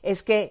chiste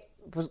es que,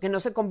 pues, que no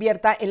se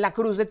convierta en la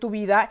cruz de tu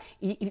vida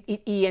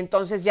y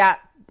entonces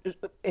ya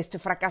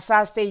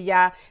fracasaste y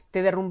ya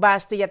te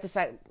derrumbaste, ya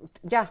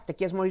te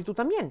quieres morir tú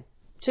también.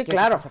 Sí,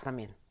 claro. Eso pasa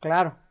también.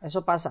 Claro,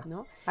 eso pasa.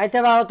 ¿No? Ahí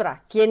te va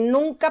otra. Quien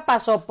nunca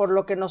pasó por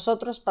lo que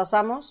nosotros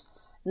pasamos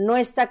no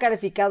está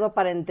calificado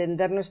para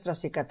entender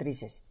nuestras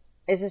cicatrices.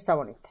 Esa está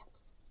bonita.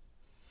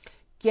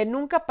 Quien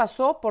nunca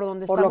pasó por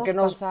donde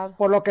estamos pasados.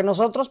 Por lo que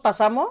nosotros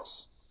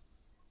pasamos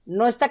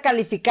no está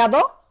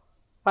calificado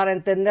para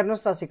entender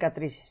nuestras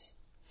cicatrices.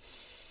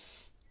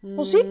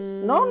 Pues sí,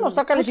 no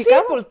está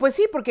calificado. Pues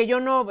sí, porque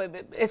yo no,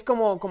 es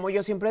como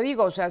yo siempre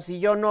digo, o sea, si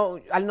yo no,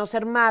 al no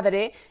ser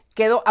madre,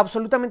 quedo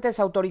absolutamente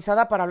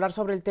desautorizada para hablar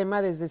sobre el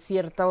tema desde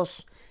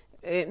ciertas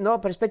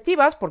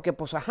perspectivas, porque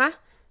pues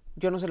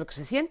yo no sé lo que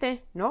se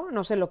siente,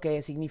 no sé lo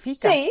que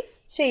significa.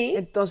 Sí.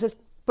 Entonces,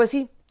 pues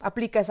sí,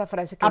 aplica esa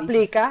frase que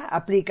dices.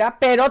 Aplica,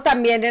 pero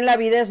también en la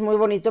vida es muy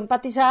bonito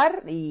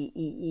empatizar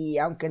y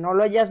aunque no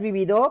lo hayas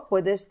vivido,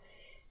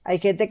 hay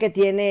gente que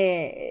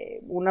tiene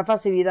una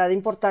facilidad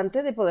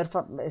importante de poder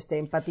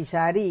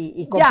empatizar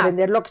y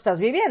comprender lo que estás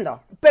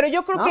viviendo. Pero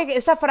yo creo que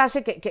esa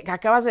frase que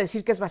acabas de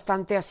decir, que es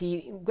bastante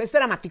así, es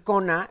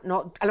dramaticona,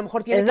 ¿no? A lo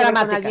mejor tiene que ver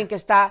con alguien que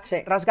está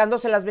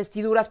rasgándose las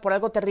vestiduras por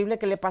algo terrible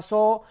que le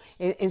pasó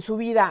en su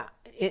vida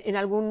en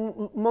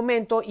algún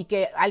momento, y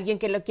que alguien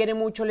que lo quiere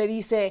mucho le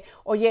dice,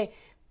 oye,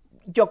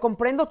 yo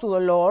comprendo tu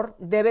dolor,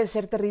 debe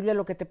ser terrible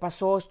lo que te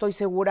pasó, estoy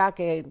segura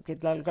que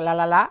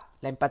la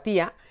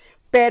empatía,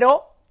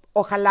 pero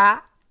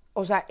ojalá,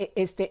 o sea,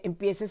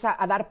 empieces a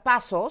dar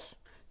pasos,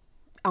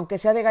 aunque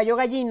sea de gallo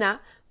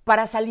gallina,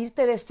 para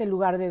salirte de este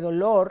lugar de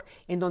dolor,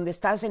 en donde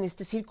estás en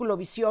este círculo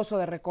vicioso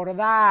de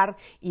recordar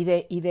y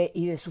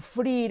de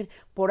sufrir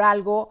por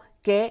algo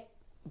que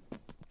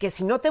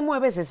si no te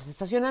mueves de ese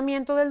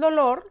estacionamiento del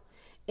dolor,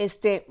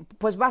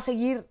 pues va a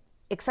seguir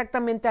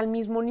exactamente al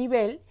mismo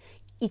nivel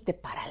y te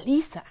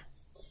paraliza.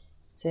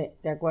 Sí,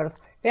 de acuerdo.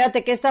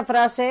 Fíjate que esta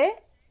frase,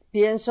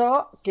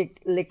 pienso que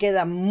le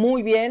queda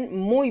muy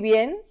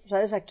bien,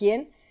 ¿sabes a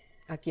quién?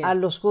 ¿A quién? A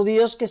los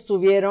judíos que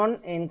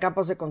estuvieron en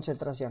campos de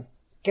concentración.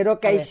 Creo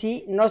que ahí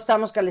sí no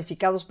estamos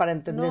calificados para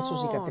entender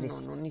sus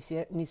cicatrices.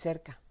 No, ni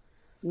cerca.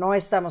 No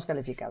estamos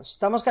calificados.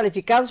 Estamos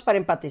calificados para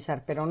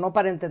empatizar, pero no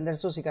para entender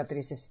sus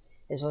cicatrices.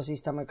 Eso sí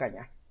está muy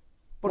cañón.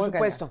 Por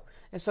supuesto,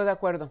 estoy de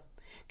acuerdo.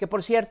 Que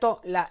por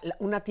cierto,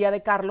 una tía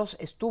de Carlos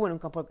estuvo en un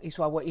campo y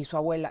su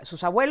abuela,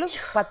 sus abuelos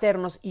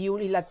paternos y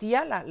la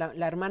tía,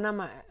 la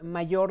hermana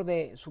mayor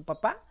de su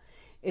papá,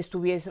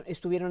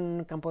 estuvieron en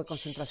un campo de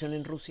concentración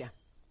en Rusia.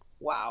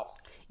 Wow.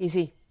 Y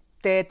sí,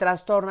 te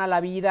trastorna la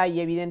vida y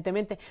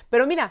evidentemente.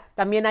 Pero mira,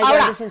 también hay Ahora,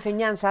 grandes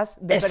enseñanzas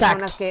de exacto.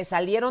 personas que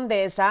salieron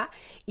de esa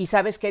y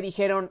sabes que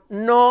dijeron,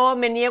 no,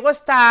 me niego a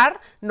estar,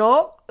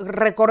 no,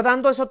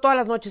 recordando eso todas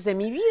las noches de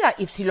mi vida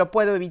y si lo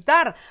puedo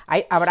evitar.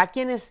 Habrá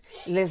quienes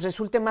les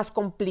resulte más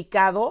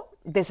complicado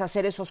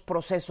deshacer esos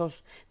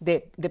procesos de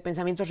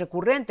pensamientos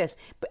recurrentes.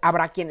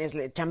 Habrá quienes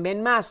le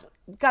chamben más.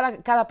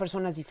 Cada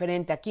persona es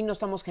diferente. Aquí no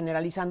estamos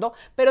generalizando,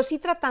 pero sí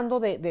tratando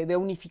de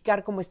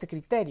unificar como este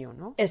criterio,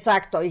 ¿no?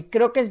 Exacto, y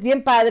creo que es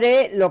bien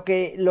padre lo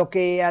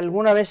que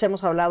alguna vez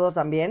hemos hablado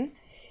también,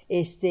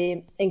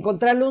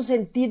 encontrarle un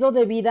sentido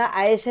de vida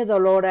a ese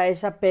dolor, a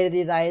esa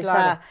pérdida,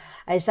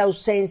 a esa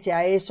ausencia,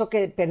 a eso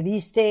que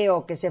perdiste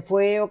o que se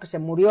fue o que se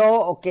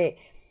murió o que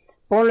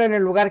ponlo en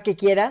el lugar que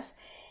quieras.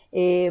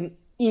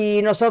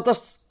 Y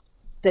nosotros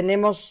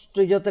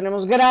tú y yo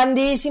tenemos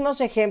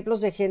grandísimos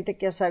ejemplos de gente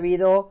que ha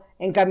sabido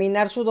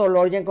encaminar su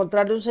dolor y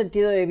encontrarle un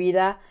sentido de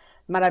vida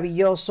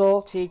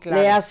maravilloso. Sí,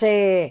 claro. Le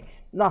hace,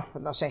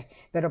 no sé,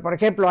 pero por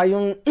ejemplo hay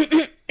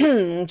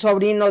un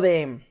sobrino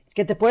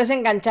que te puedes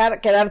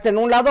enganchar, quedarte en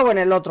un lado o en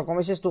el otro, como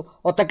dices tú,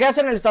 o te quedas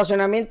en el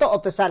estacionamiento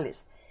o te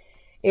sales.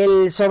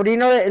 El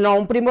sobrino,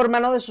 un primo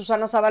hermano de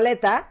Susana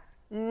Zabaleta,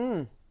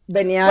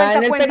 venía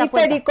en el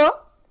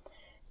periférico.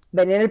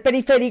 Venía en el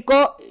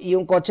periférico y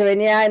un coche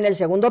venía en el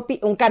segundo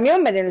piso, un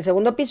camión venía en el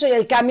segundo piso y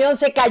el camión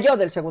se cayó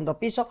del segundo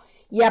piso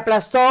y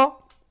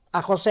aplastó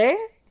a José,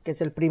 que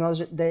es el primo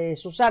de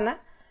Susana,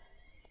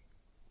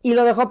 y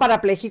lo dejó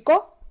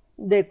parapléjico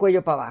de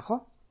cuello para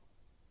abajo.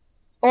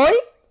 Hoy,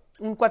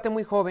 un cuate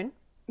muy joven,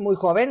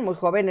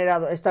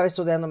 estaba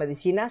estudiando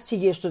medicina,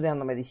 siguió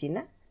estudiando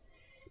medicina,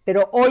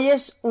 pero hoy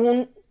es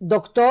un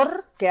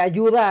doctor que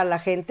ayuda a la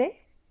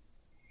gente.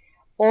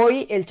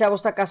 Hoy el chavo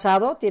está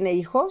casado, tiene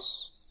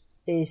hijos,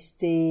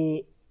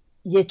 y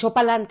echó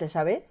pa'lante,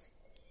 ¿sabes?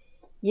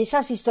 Y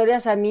esas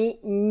historias a mí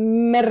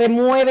me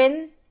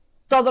remueven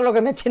todo lo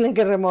que me tienen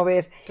que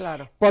remover.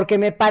 Claro. Porque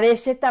me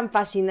parece tan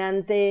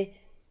fascinante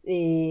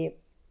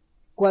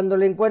cuando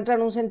le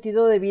encuentran un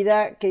sentido de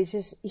vida que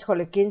dices,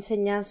 híjole, qué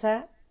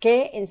enseñanza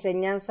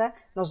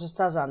nos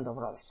estás dando,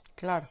 brother.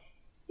 Claro.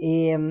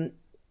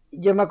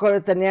 Yo me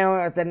acuerdo,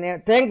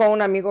 tengo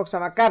un amigo que se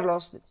llama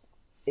Carlos,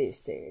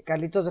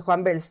 Carlitos de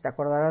Juan Bels, te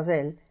acordarás de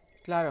él.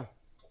 Claro.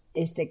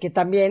 Que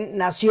también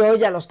nació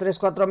y a los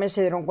 3-4 meses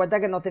se dieron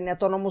cuenta que no tenía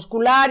tono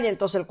muscular y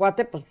entonces el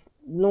cuate pues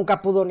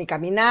nunca pudo ni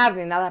caminar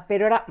ni nada,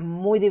 pero era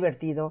muy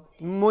divertido.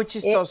 Muy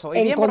chistoso.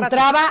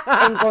 Encontraba,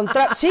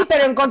 sí,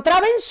 pero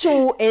encontraba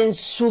en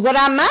su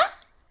drama,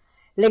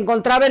 le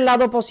encontraba el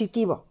lado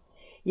positivo.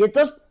 Y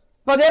entonces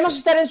podíamos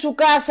estar en su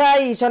casa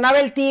y sonaba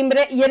el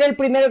timbre y era el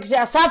primero que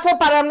decía, Safo,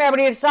 párame a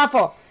abrir,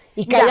 Safo.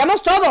 Y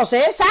callamos todos,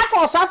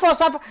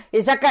 Safo.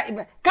 Y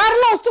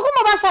Carlos, ¿tú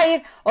cómo vas a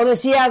ir? O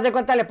decías, de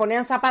cuenta, le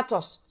ponían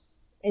zapatos.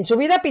 En su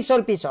vida pisó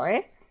el piso,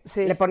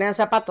 Sí. Le ponían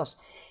zapatos.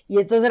 Y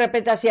entonces de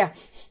repente hacía,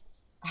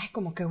 ay,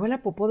 como que huele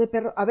a popó de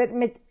perro. A ver,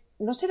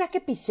 ¿no será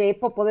que pisé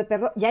popó de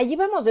perro? Y ahí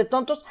íbamos de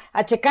tontos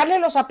a checarle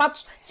los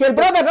zapatos. Si el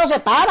brother no se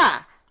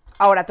para.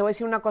 Ahora, te voy a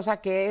decir una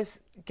cosa qué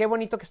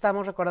bonito que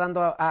estábamos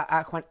recordando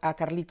a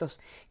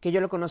Carlitos, que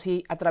yo lo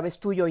conocí a través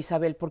tuyo,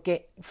 Isabel,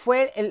 porque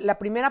fue la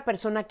primera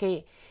persona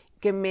que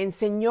me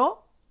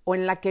enseñó o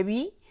en la que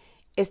vi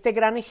este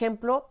gran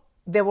ejemplo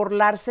de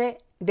burlarse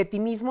de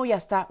ti mismo y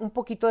hasta un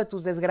poquito de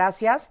tus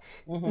desgracias,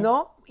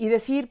 ¿no? Y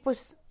decir,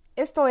 pues,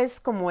 esto es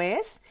como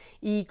es.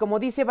 Y como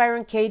dice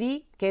Byron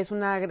Katie, que es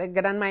una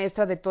gran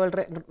maestra de todo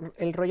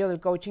el rollo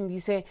del coaching,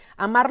 dice,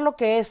 amar lo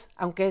que es,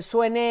 aunque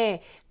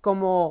suene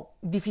como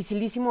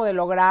dificilísimo de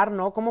lograr,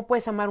 ¿no? ¿Cómo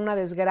puedes amar una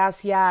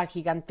desgracia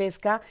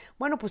gigantesca?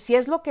 Bueno, pues si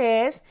es lo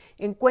que es,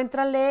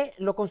 encuéntrale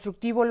lo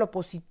constructivo, lo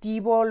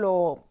positivo,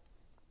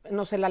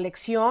 no sé, la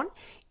lección,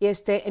 y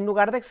en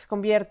lugar de que se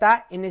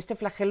convierta en este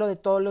flagelo de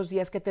todos los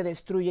días que te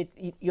destruye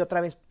y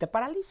otra vez te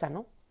paraliza,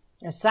 ¿no?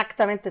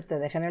 Exactamente, te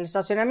deja en el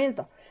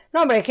estacionamiento.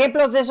 No, hombre,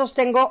 ejemplos de esos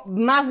tengo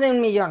más de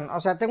 1,000,000. O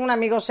sea, tengo un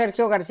amigo,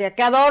 Sergio García,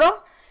 que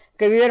adoro,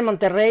 que vive en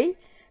Monterrey.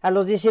 A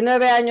los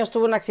 19 años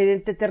tuvo un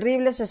accidente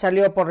terrible, se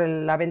salió por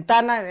la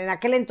ventana. En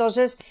aquel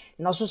entonces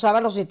no se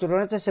usaban los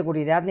cinturones de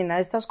seguridad ni nada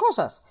de estas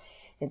cosas.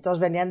 Entonces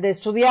venían de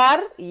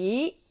estudiar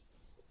y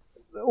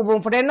hubo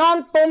un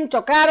frenón, pum,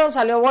 chocaron,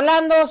 salió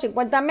volando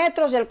 50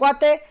 metros y el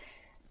cuate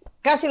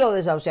casi lo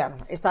desahuciaron.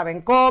 Estaba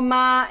en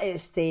coma,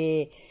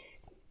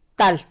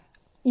 tal.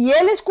 Y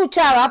él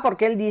escuchaba,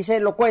 porque él dice,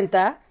 lo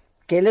cuenta,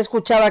 que él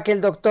escuchaba que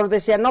el doctor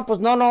decía, no, pues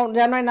no,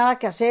 ya no hay nada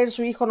que hacer,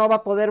 su hijo no va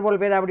a poder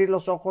volver a abrir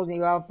los ojos, ni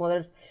va a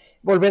poder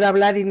volver a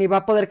hablar, y ni va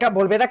a poder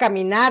volver a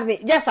caminar,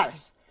 ya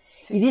sabes.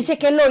 Sí, y dice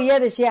que él lo oía,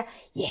 decía,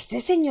 ¿y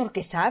este señor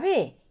qué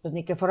sabe? Pues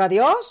ni que fuera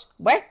Dios.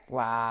 Bueno,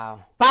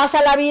 wow.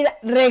 Pasa la vida,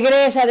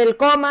 regresa del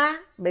coma,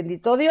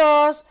 bendito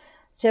Dios,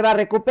 se va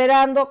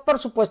recuperando, por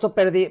supuesto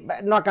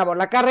no acabó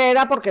la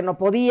carrera porque no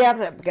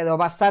podía, quedó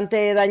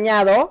bastante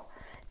dañado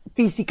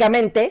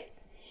físicamente,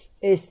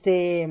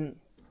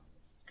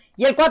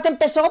 y el cuate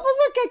empezó, pues,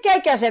 ¿qué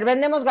hay que hacer?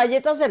 ¿Vendemos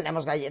galletas?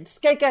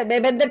 ¿Qué hay que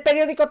vender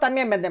periódico?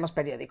 También vendemos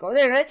periódico.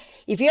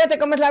 Y fíjate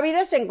cómo es la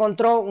vida, se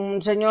encontró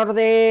un señor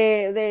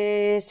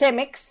de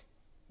Cemex,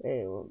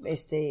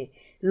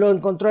 lo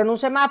encontró en un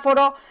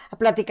semáforo,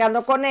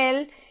 platicando con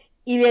él,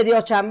 y le dio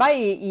chamba,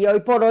 y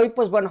hoy por hoy,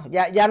 pues bueno,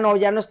 ya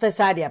no está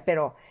esa área,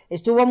 pero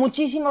estuvo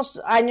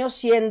muchísimos años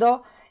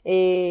siendo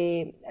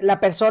la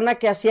persona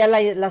que hacía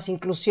las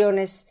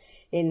inclusiones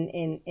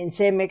en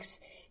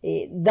Cemex,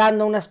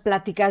 dando unas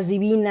pláticas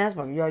divinas,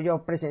 porque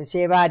yo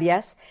presencié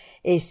varias,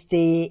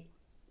 que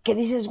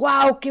dices,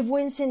 wow, qué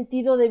buen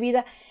sentido de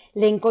vida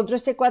le encontró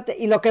este cuate.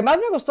 Y lo que más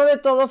me gustó de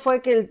todo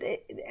fue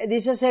que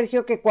dice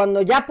Sergio que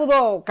cuando ya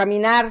pudo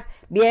caminar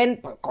bien,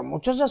 pues, con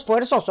muchos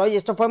esfuerzos, oye,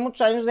 esto fue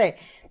muchos años de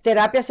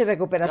terapias y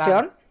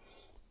recuperación, claro,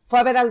 fue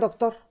a ver al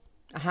doctor.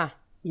 Ajá.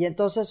 Y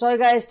entonces,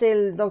 oiga,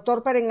 el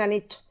doctor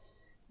Perenganito,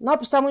 no,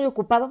 pues está muy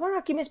ocupado. Bueno,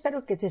 aquí me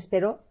espero, que se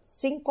esperó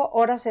 5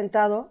 horas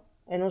sentado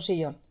en un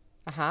sillón.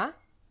 Ajá.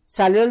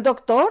 Salió el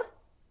doctor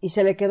y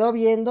se le quedó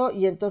viendo,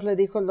 y entonces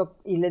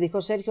le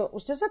dijo Sergio,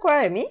 ¿usted se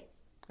acuerda de mí?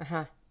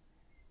 Ajá.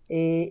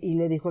 Y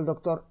le dijo el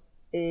doctor,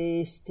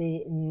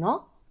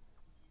 no.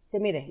 Dice,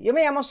 mire, yo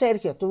me llamo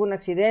Sergio, tuve un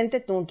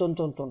accidente,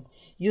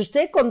 y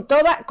usted con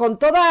toda,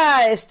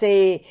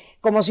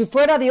 como si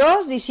fuera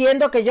Dios,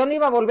 diciendo que yo no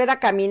iba a volver a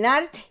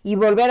caminar y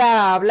volver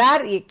a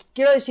hablar, y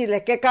quiero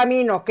decirle qué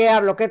camino, qué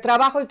hablo, qué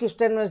trabajo, y que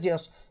usted no es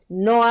Dios.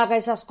 No haga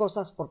esas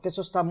cosas porque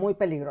eso está muy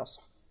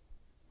peligroso.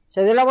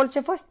 Se dio la vuelta y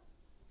se fue.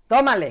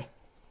 Tómale.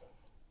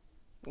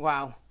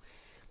 Wow.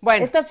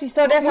 Bueno, estas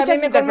historias muchas a mí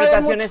me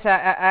interpretaciones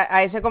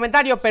a ese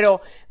comentario, pero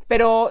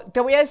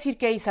te voy a decir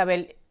que,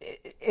 Isabel,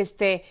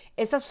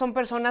 estas son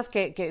personas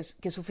que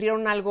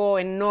sufrieron algo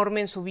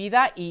enorme en su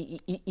vida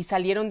y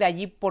salieron de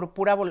allí por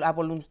pura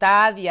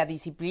voluntad y a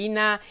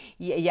disciplina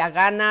y a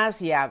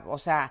ganas o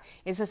sea,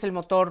 ese es el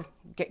motor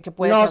que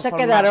puede no se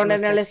quedaron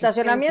en el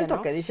estacionamiento,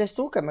 ¿no? Que dices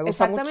tú, que me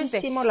gusta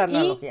muchísimo la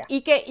analogía.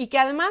 Y que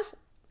además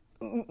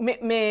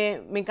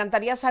me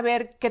encantaría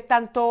saber qué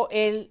tanto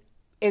él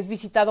es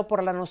visitado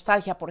por la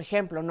nostalgia, por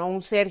ejemplo, ¿no?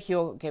 Un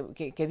Sergio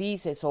que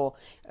dices, o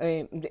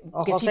que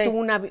José. sí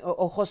tuvo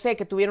o José,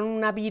 que tuvieron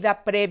una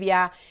vida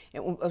previa,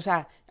 o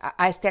sea,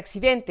 a este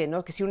accidente,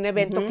 ¿no? Que sí, un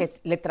evento que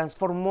le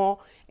transformó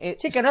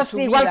sí, que no es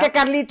igual vida.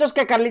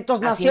 que Carlitos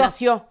nació. Así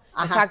nació.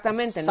 Ajá,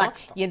 exactamente,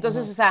 exacto. ¿no? Y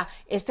entonces, o sea,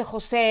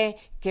 José,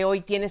 que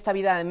hoy tiene esta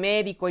vida de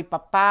médico y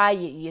papá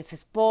y es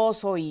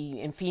esposo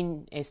y, en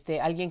fin,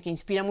 alguien que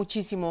inspira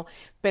muchísimo,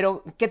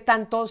 pero ¿qué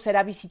tanto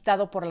será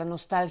visitado por la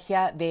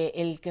nostalgia de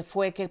el que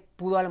fue, que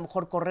pudo a lo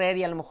mejor correr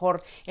y a lo mejor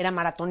era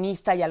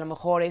maratonista y a lo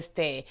mejor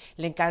le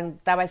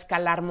encantaba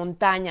escalar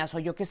montañas o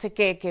yo qué sé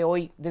qué, que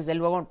hoy, desde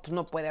luego, pues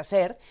no puede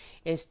hacer,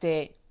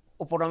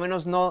 o por lo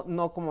menos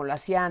no como lo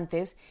hacía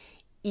antes,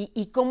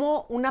 y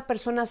cómo una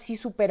persona así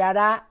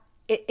superará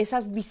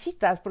esas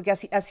visitas, porque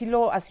así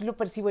lo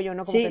percibo yo,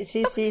 ¿no? Como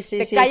sí,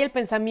 te cae el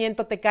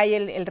pensamiento, te cae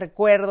el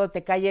recuerdo,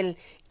 te cae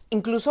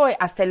incluso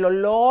hasta el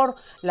olor,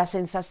 la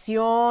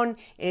sensación,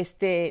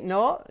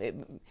 ¿no?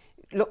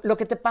 Lo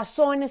que te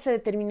pasó en ese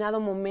determinado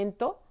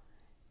momento,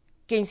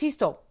 que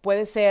insisto,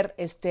 puede ser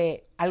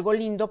algo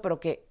lindo, pero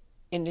que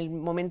en el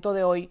momento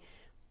de hoy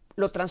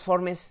lo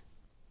transformes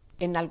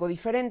en algo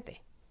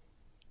diferente.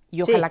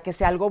 Y ojalá que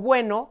sea algo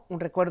bueno, un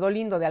recuerdo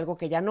lindo de algo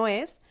que ya no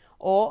es,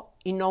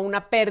 y no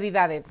una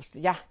pérdida de, pues,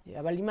 ya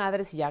valí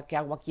madres y ya qué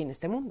hago aquí en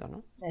este mundo,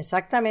 ¿no?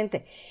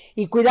 Exactamente.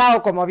 Y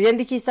cuidado, como bien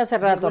dijiste hace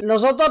rato,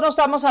 nosotros no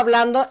estamos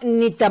hablando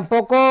ni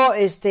tampoco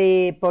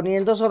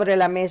poniendo sobre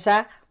la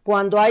mesa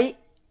cuando hay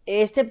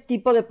este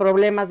tipo de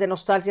problemas, de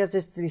nostalgias,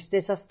 de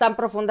tristezas tan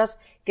profundas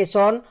que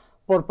son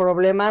por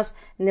problemas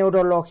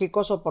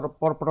neurológicos o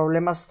por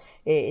problemas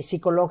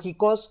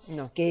psicológicos,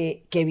 no.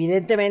 que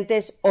evidentemente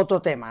es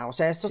otro tema. O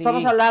sea,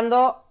 estamos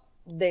hablando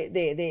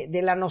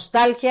de la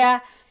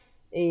nostalgia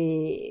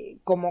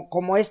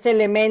como este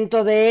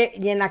elemento de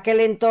y en aquel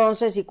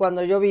entonces y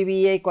cuando yo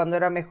vivía y cuando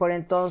era mejor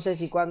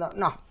entonces y cuando...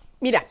 No.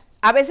 Mira,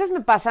 a veces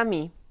me pasa a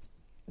mí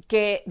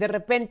que de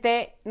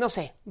repente, no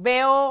sé,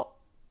 veo,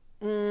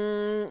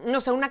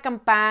 no sé, una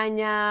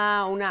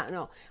campaña,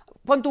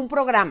 ponte un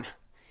programa,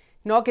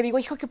 ¿no? Que digo,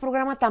 hijo, qué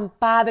programa tan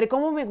padre,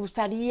 cómo me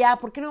gustaría,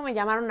 ¿por qué no me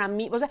llamaron a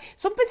mí? O sea,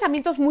 son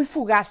pensamientos muy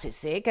fugaces,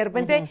 que de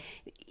repente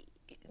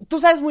tú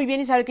sabes muy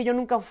bien, Isabel, que yo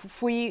nunca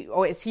fui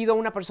o he sido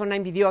una persona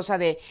envidiosa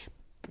de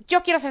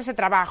yo quiero hacer ese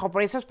trabajo,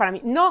 por eso es para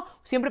mí. No,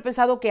 siempre he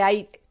pensado que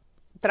hay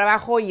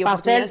trabajo y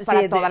oportunidades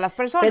para todas las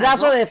personas.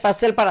 Pedazo, ¿no?, de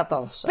pastel para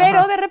todos. Pero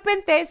Ajá. de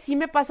repente sí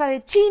me pasa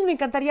de, chin, me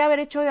encantaría haber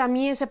hecho a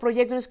mí ese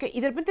proyecto.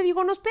 Y de repente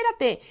digo, no,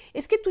 espérate,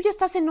 es que tú ya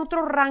estás en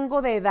otro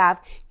rango de edad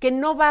que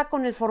no va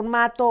con el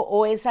formato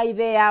o esa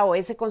idea o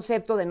ese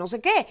concepto de no sé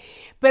qué.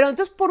 Pero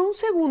entonces por un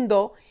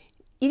segundo,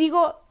 y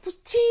digo,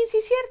 pues chin, sí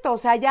es cierto, o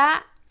sea,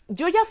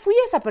 yo ya fui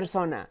esa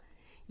persona,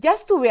 ya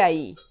estuve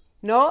ahí,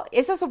 ¿no?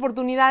 Esas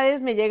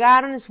oportunidades me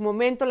llegaron en su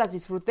momento, las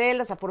disfruté,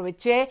 las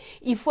aproveché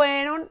y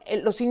fueron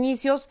los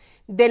inicios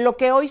de lo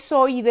que hoy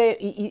soy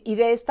y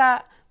de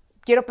esta,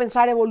 quiero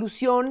pensar,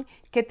 evolución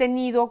que he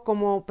tenido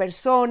como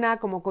persona,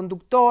 como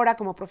conductora,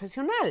 como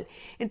profesional.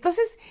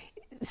 Entonces,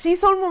 sí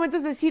son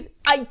momentos de decir,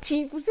 ay,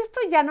 ching, pues esto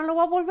ya no lo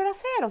voy a volver a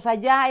hacer, o sea,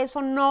 ya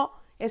eso no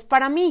es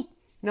para mí,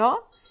 ¿no?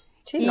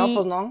 Sí, no,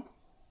 pues no.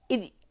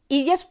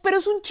 Pero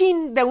es un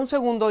chin de un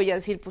segundo y a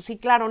decir, pues sí,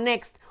 claro,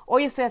 next.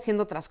 Hoy estoy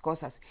haciendo otras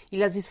cosas y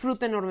las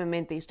disfruto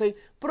enormemente y estoy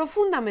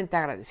profundamente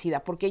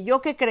agradecida porque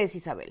yo, ¿qué crees,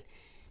 Isabel?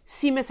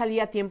 Sí me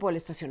salí a tiempo del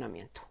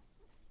estacionamiento.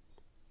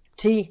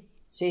 Sí.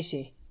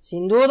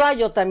 Sin duda,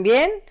 yo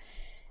también.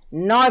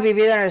 No he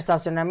vivido en el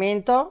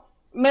estacionamiento.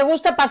 Me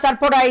gusta pasar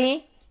por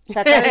ahí,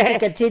 sacar el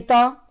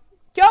tiquetcito.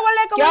 ¿Qué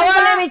vale, ¿Qué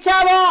vale, mi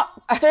chavo?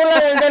 Tú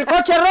del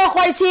coche rojo,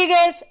 ahí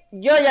sigues.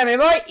 Yo ya me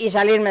voy y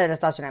salirme del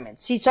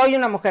estacionamiento. Sí, soy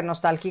una mujer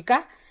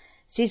nostálgica.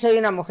 Sí, soy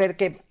una mujer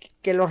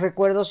que los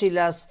recuerdos y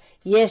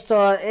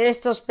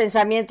estos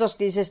pensamientos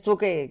que dices tú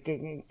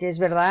que es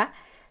verdad,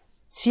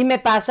 sí me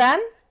pasan,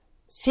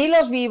 sí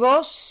los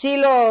vivo, sí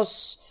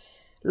los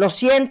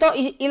siento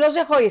y los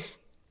dejo ir.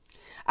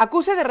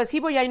 Acuse de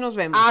recibo y ahí nos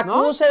vemos,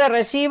 ¿no? Acuse de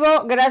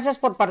recibo, gracias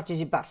por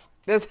participar.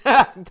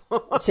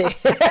 Exacto. Sí.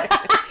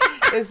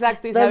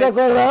 Exacto, ¿Estás de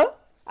acuerdo?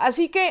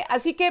 Así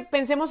que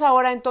pensemos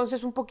ahora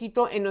entonces un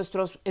poquito en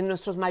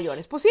nuestros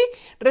mayores. Pues sí,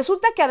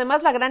 resulta que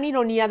además la gran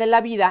ironía de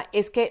la vida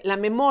es que la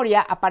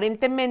memoria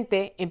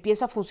aparentemente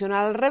empieza a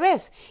funcionar al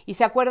revés y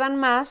se acuerdan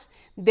más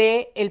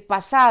del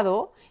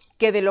pasado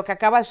que de lo que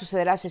acaba de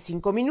suceder hace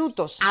 5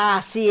 minutos.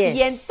 Así es.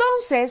 Y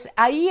entonces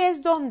ahí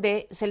es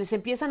donde se les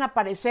empiezan a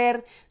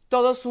aparecer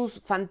todos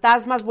sus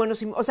fantasmas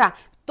buenos, o sea,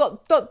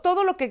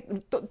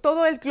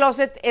 todo el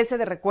closet ese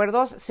de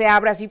recuerdos se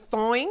abre así,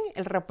 ¡toing!,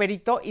 el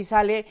roperito y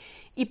sale,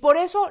 y por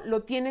eso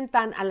lo tienen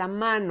tan a la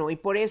mano y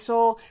por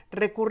eso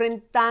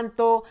recurren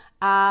tanto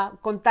a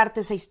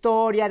contarte esa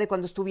historia de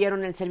cuando estuvieron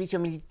en el servicio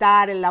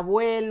militar, el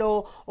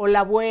abuelo o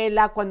la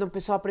abuela cuando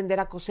empezó a aprender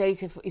a coser y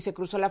se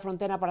cruzó la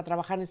frontera para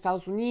trabajar en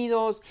Estados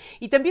Unidos,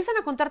 y te empiezan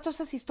a contar todas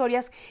esas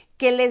historias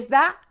que les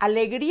da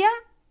alegría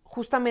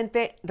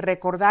justamente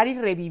recordar y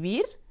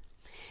revivir,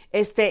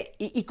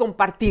 y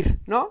compartir,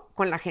 ¿no?,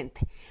 con la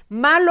gente.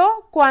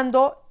 Malo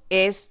cuando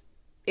es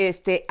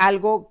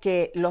algo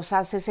que los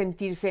hace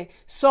sentirse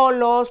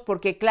solos,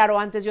 porque claro,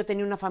 antes yo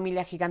tenía una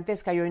familia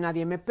gigantesca y hoy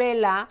nadie me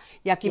pela,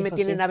 y aquí me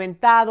tienen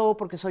aventado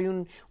porque soy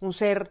un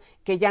ser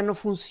que ya no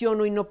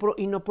funciono y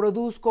no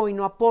produzco y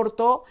no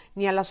aporto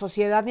ni a la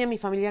sociedad ni a mi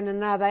familia ni a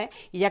nada,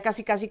 y ya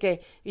casi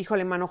que,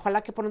 híjole, mano,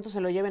 ojalá que pronto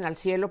se lo lleven al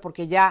cielo,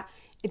 porque ya,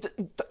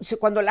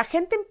 cuando la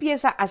gente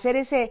empieza a hacer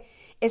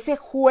ese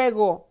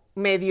juego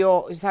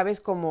medio,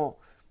 ¿sabes? Como,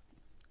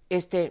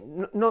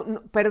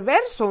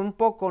 perverso un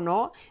poco,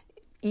 ¿no?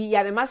 Y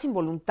además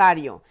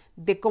involuntario,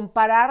 de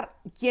comparar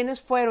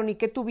quiénes fueron y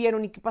qué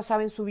tuvieron y qué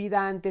pasaba en su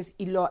vida antes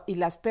y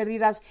las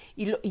pérdidas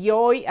y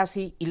hoy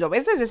así, y lo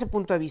ves desde ese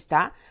punto de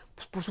vista,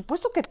 pues por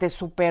supuesto que te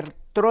super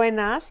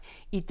truenas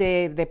y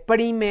te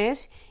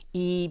deprimes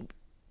y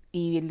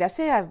le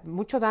hace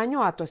mucho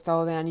daño a tu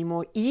estado de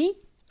ánimo y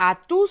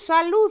a tu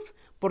salud,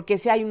 porque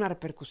sí hay una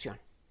repercusión.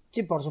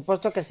 Sí, por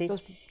supuesto que sí.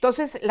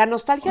 Entonces, la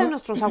nostalgia de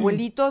nuestros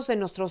abuelitos, de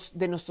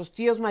nuestros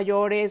tíos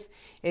mayores,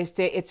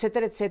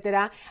 etcétera,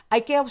 etcétera,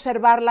 hay que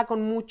observarla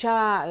con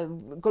mucha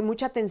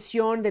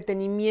atención,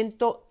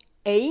 detenimiento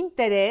e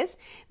interés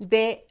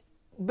de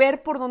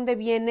ver por dónde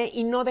viene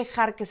y no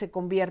dejar que se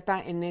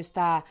convierta en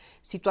esta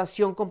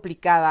situación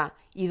complicada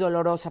y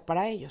dolorosa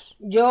para ellos.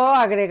 Yo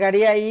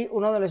agregaría ahí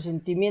uno de los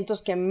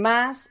sentimientos que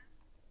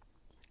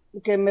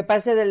me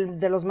parece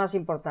de los más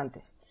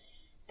importantes: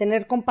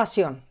 tener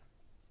compasión.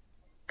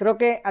 Creo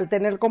que al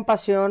tener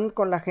compasión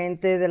con la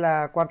gente de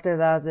la cuarta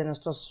edad, de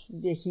nuestros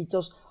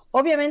viejitos,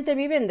 obviamente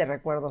viven de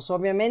recuerdos,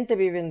 obviamente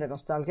viven de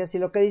nostalgias, y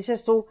lo que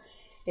dices tú,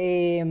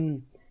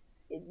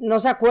 no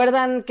se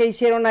acuerdan qué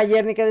hicieron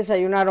ayer ni qué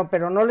desayunaron,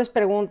 pero no les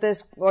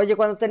preguntes, oye,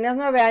 cuando tenías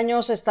 9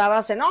 años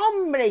estabas en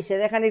hombre, y se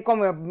dejan ir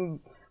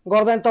como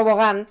gordo en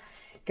tobogán,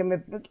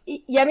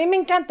 y a mí me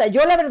encanta.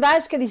 Yo la verdad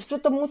es que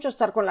disfruto mucho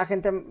estar con la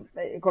gente,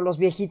 con los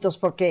viejitos,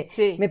 porque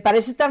sí, me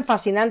parece tan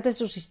fascinante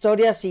sus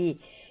historias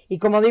y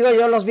como digo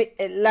yo,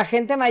 la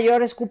gente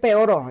mayor escupe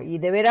oro y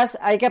de veras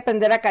hay que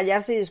aprender a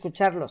callarse y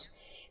escucharlos,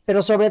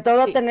 pero sobre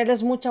todo a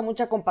tenerles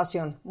mucha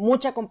compasión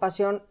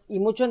y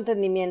mucho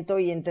entendimiento,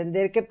 y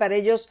entender que para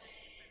ellos,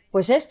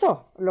 pues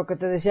lo que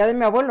te decía de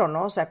mi abuelo,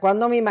 ¿no? O sea,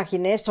 cuando me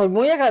imaginé, estoy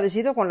muy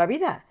agradecido con la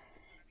vida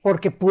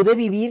porque pude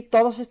vivir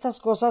todas estas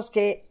cosas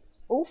que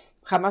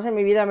jamás en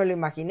mi vida me lo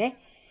imaginé.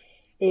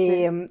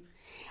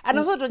 A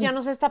nosotros ya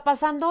nos está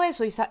pasando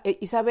eso,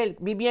 Isabel,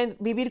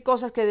 vivir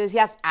cosas que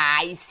decías,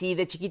 ay, sí,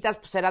 de chiquitas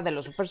pues era de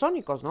los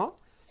supersónicos, ¿no?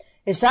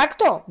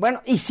 Exacto,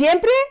 bueno, y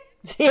siempre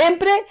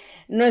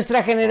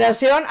nuestra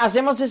generación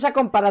hacemos esa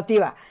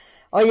comparativa.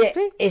 Oye,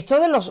 Sí. esto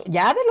de los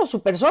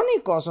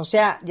supersónicos, o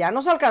sea, ya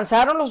nos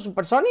alcanzaron los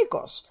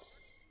supersónicos.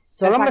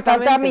 Solo me falta a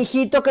Exactamente. mi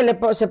hijito que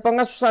se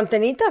ponga sus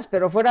antenitas,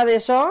 pero fuera de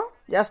eso,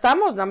 ya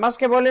estamos, nada más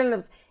que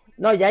vuelen.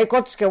 No, ya hay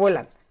coches que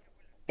vuelan.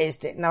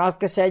 Nada más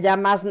que sea ya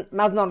más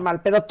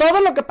normal. Pero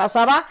todo lo que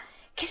pasaba,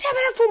 ¿qué se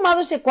habrá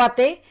fumado ese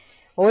cuate?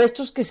 O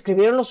estos que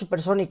escribieron los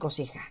supersónicos,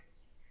 hija.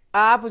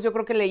 Ah, pues yo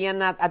creo que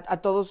leían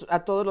a todos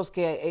los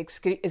que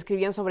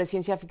escribían sobre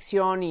ciencia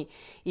ficción y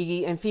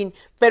en fin.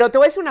 Pero te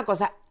voy a decir una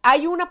cosa,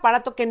 hay un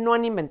aparato que no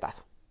han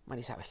inventado,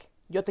 Marisabel.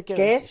 Yo te quiero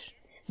 ¿Qué decir.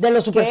 es? ¿De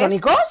los ¿Qué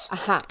supersónicos? es?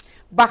 Ajá.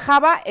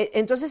 Bajaba,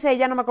 entonces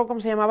ella, no me acuerdo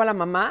cómo se llamaba la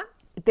mamá,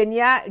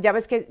 tenía, ya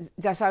ves que,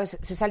 ya sabes,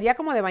 se salía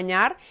como de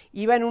bañar,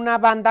 iba en una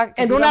banda.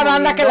 En una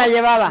banda que la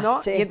llevaba.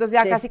 ¿no? Sí, y entonces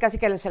ya sí. casi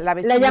que la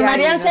vestía. Le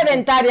llamarían y-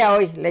 sedentaria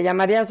hoy, le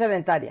llamarían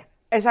sedentaria.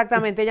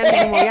 Exactamente, ella no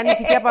se movía ni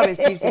siquiera para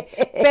vestirse.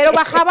 Pero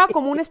bajaba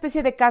como una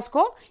especie de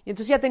casco, y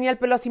entonces ya tenía el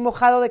pelo así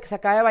mojado de que se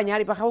acaba de bañar,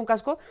 y bajaba un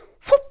casco,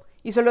 ¡fup!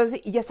 Y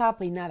ya estaba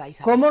peinada.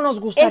 Isabel. ¿Cómo nos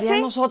gustaría a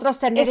nosotras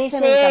tener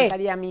ese? Me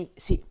encantaría a mí,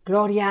 sí.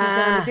 Gloria.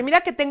 Sinceramente.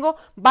 Mira que tengo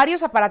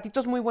varios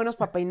aparatitos muy buenos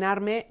para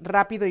peinarme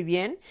rápido y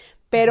bien,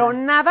 pero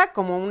nada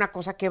como una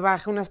cosa que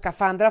baje, una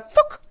escafandra,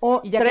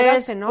 ¡fuc! Y ya 3,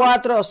 quedaste, ¿no?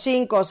 4,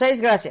 5,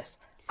 6, gracias.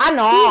 Ah,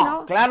 no, Sí,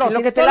 ¿no? claro, En lo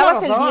que tienes te toda la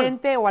lavas el razón.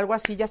 diente o algo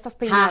así, ya estás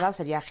peinada,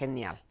 sería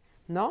genial,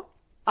 ¿no?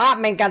 Ah,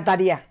 me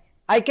encantaría.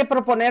 Hay que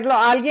proponerlo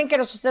a alguien que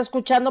nos esté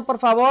escuchando, por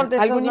favor, de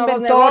estos Algún nuevos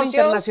inventor negocios.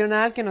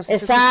 internacional que nos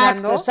esté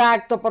escuchando.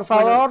 Exacto, por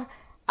favor. Bueno.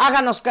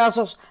 Háganos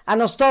casos a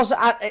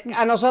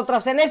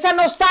nosotras en esa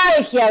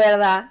nostalgia,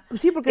 ¿verdad?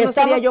 Sí, porque no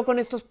estaría yo con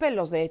estos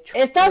pelos, de hecho.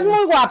 Estás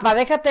muy guapa,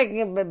 déjate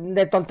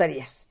de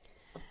tonterías.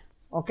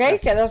 ¿Ok?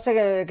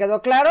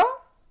 ¿Quedó claro?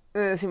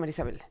 Sí,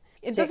 Marisabel.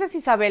 Entonces,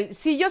 Isabel,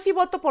 yo sí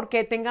voto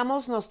porque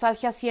tengamos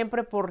nostalgia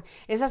siempre por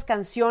esas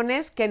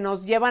canciones que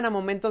nos llevan a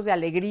momentos de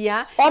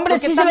alegría. Hombre,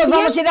 Porque sí también, se los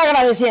vamos a ir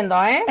agradeciendo,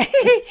 ¿eh?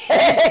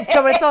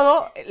 sobre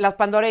todo las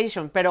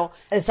Pandoration, pero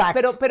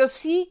Exacto. pero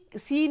sí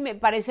me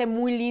parece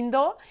muy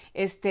lindo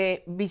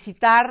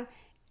visitar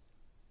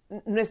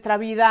nuestra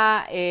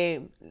vida,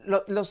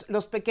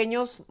 los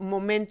pequeños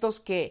momentos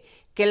que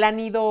han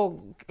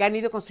ido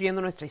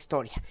construyendo nuestra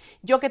historia.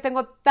 Yo que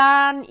tengo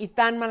tan y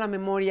tan mala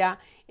memoria,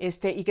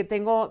 y que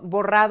tengo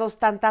borrados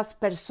tantas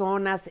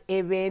personas,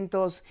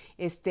 eventos,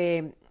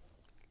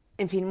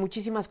 en fin,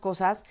 muchísimas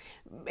cosas.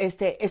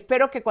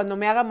 Espero que cuando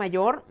me haga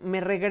mayor me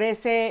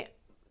regrese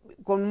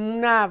con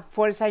una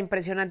fuerza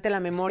impresionante la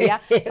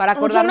memoria para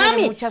acordarme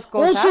de muchas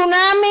cosas. Un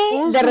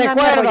tsunami de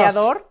recuerdos.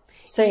 Arrollador.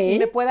 Sí. Y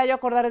me pueda yo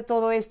acordar de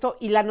todo esto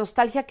y la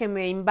nostalgia que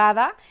me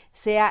invada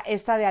sea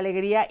esta de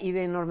alegría y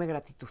de enorme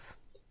gratitud.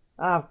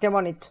 Ah, qué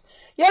bonito.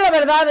 Yo la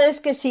verdad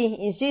es que sí,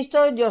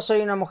 insisto, yo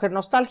soy una mujer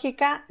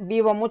nostálgica,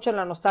 vivo mucho en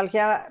la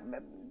nostalgia,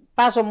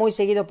 paso muy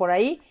seguido por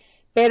ahí,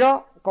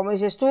 pero, como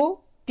dices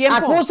tú,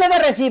 acuse de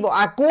recibo.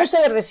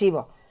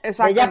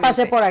 Ya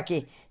pasé por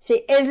aquí.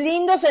 Sí, es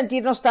lindo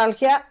sentir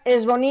nostalgia,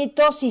 es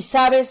bonito si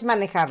sabes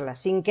manejarla,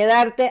 sin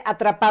quedarte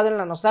atrapado en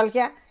la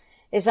nostalgia.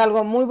 Es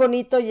algo muy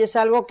bonito y es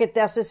algo que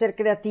te hace ser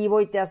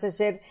creativo y te hace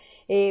ser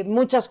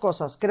muchas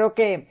cosas. Creo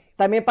que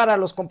también para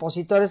los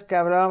compositores que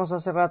hablábamos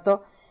hace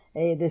rato,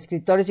 de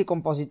escritores y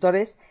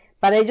compositores,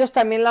 para ellos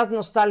también la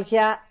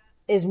nostalgia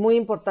es muy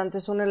importante,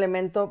 es un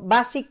elemento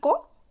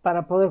básico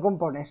para poder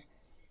componer.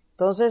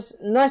 Entonces,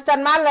 no es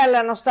tan mala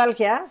la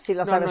nostalgia si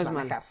la sabes manejar.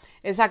 Mala.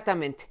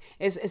 Exactamente,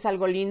 es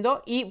algo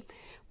lindo. Y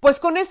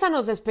pues con esta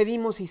nos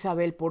despedimos,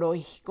 Isabel, por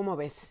hoy. ¿Cómo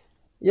ves?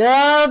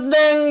 Ya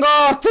tengo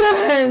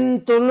otra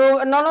en tu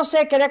lugar. No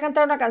sé, quería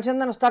cantar una canción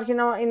de nostalgia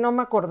y no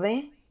me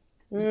acordé.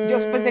 Yo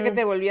pensé que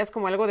te volvías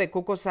como algo de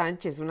Cuco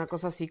Sánchez, una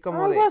cosa así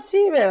como algo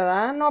así,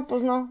 ¿verdad? No,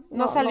 pues no.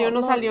 No salió,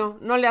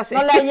 no le hace.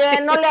 No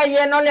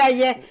le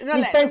hallé.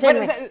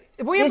 Dispénsenme.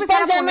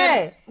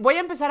 Bueno, voy a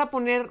empezar a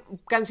poner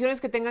canciones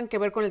que tengan que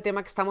ver con el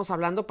tema que estamos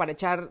hablando para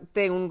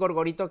echarte un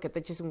gorgorito, que te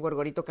eches un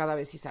gorgorito cada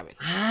vez, Isabel.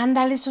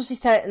 Ándale, eso sí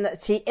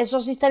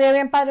estaría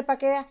bien padre para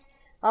que veas.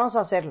 Vamos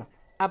a hacerlo.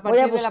 Voy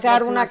a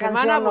buscar una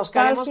canción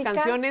buscaremos nostálgica.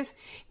 Canciones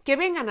que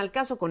vengan al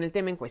caso con el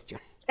tema en cuestión.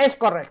 Es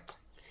correcto.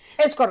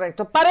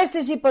 Para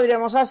sí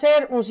podríamos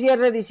hacer un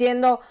cierre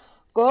diciendo: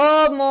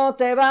 ¿cómo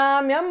te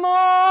va, mi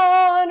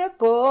amor?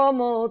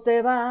 ¿Cómo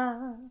te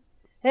va?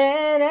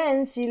 Era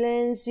en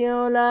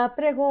silencio la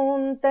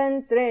pregunta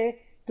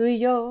entre tú y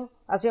yo.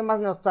 Ha sido más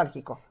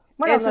nostálgico.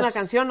 Es una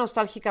canción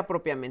nostálgica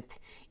propiamente.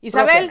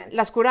 Isabel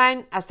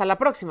Lascurain, hasta la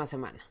próxima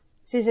semana.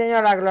 Sí,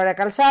 señora Gloria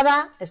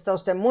Calzada, está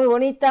usted muy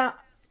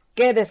bonita.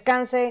 Que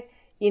descanse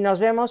y nos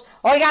vemos.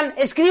 Oigan,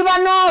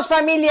 escríbanos,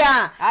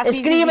 familia.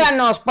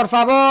 Escríbanos, por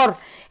favor.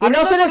 Y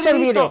no se les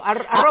olvide.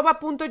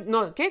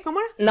 ¿Qué?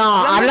 ¿Cómo era?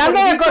 No,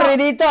 hablando de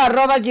corridito,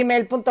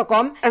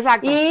 @gmail.com.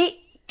 Exacto.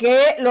 Y que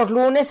los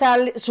lunes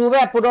sube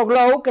a Puro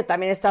Glow, que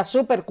también está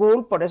súper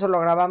cool, por eso lo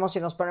grabamos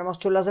y nos ponemos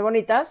chulas de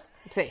bonitas.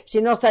 Sí.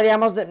 Si no,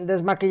 estaríamos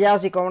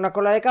desmaquilladas y con una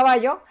cola de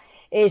caballo.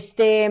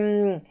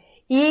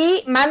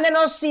 Y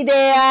mándenos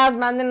ideas,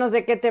 mándenos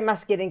de qué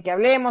temas quieren que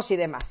hablemos y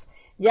demás.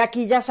 Y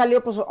aquí ya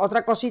salió pues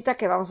otra cosita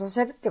que vamos a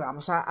hacer, que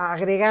vamos a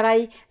agregar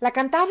ahí la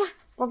cantada.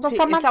 Pues no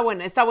está mal.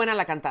 Está buena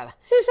la cantada.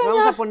 Sí, señor.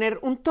 Vamos a poner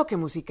un toque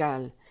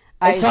musical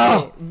a Eso,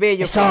 este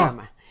bello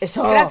programa.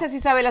 Eso. Gracias,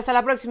 Isabel. Hasta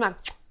la próxima.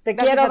 Te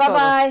Gracias quiero, a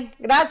todos. bye.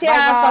 Gracias,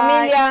 Bye, bye.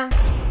 familia.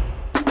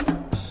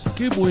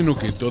 Qué bueno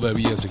que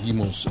todavía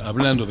seguimos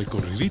hablando de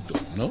Corridito,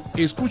 ¿no?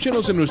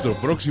 Escúchanos en nuestro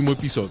próximo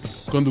episodio.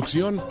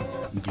 Conducción,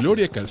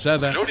 Gloria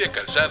Calzada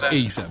e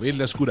Isabel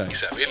Lascuray.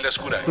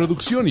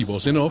 Producción y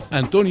voz en off,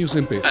 Antonio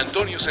Semper.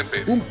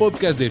 Un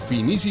podcast de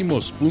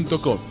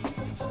finísimos.com.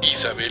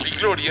 Isabel y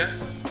Gloria,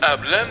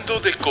 hablando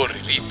de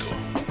Corridito.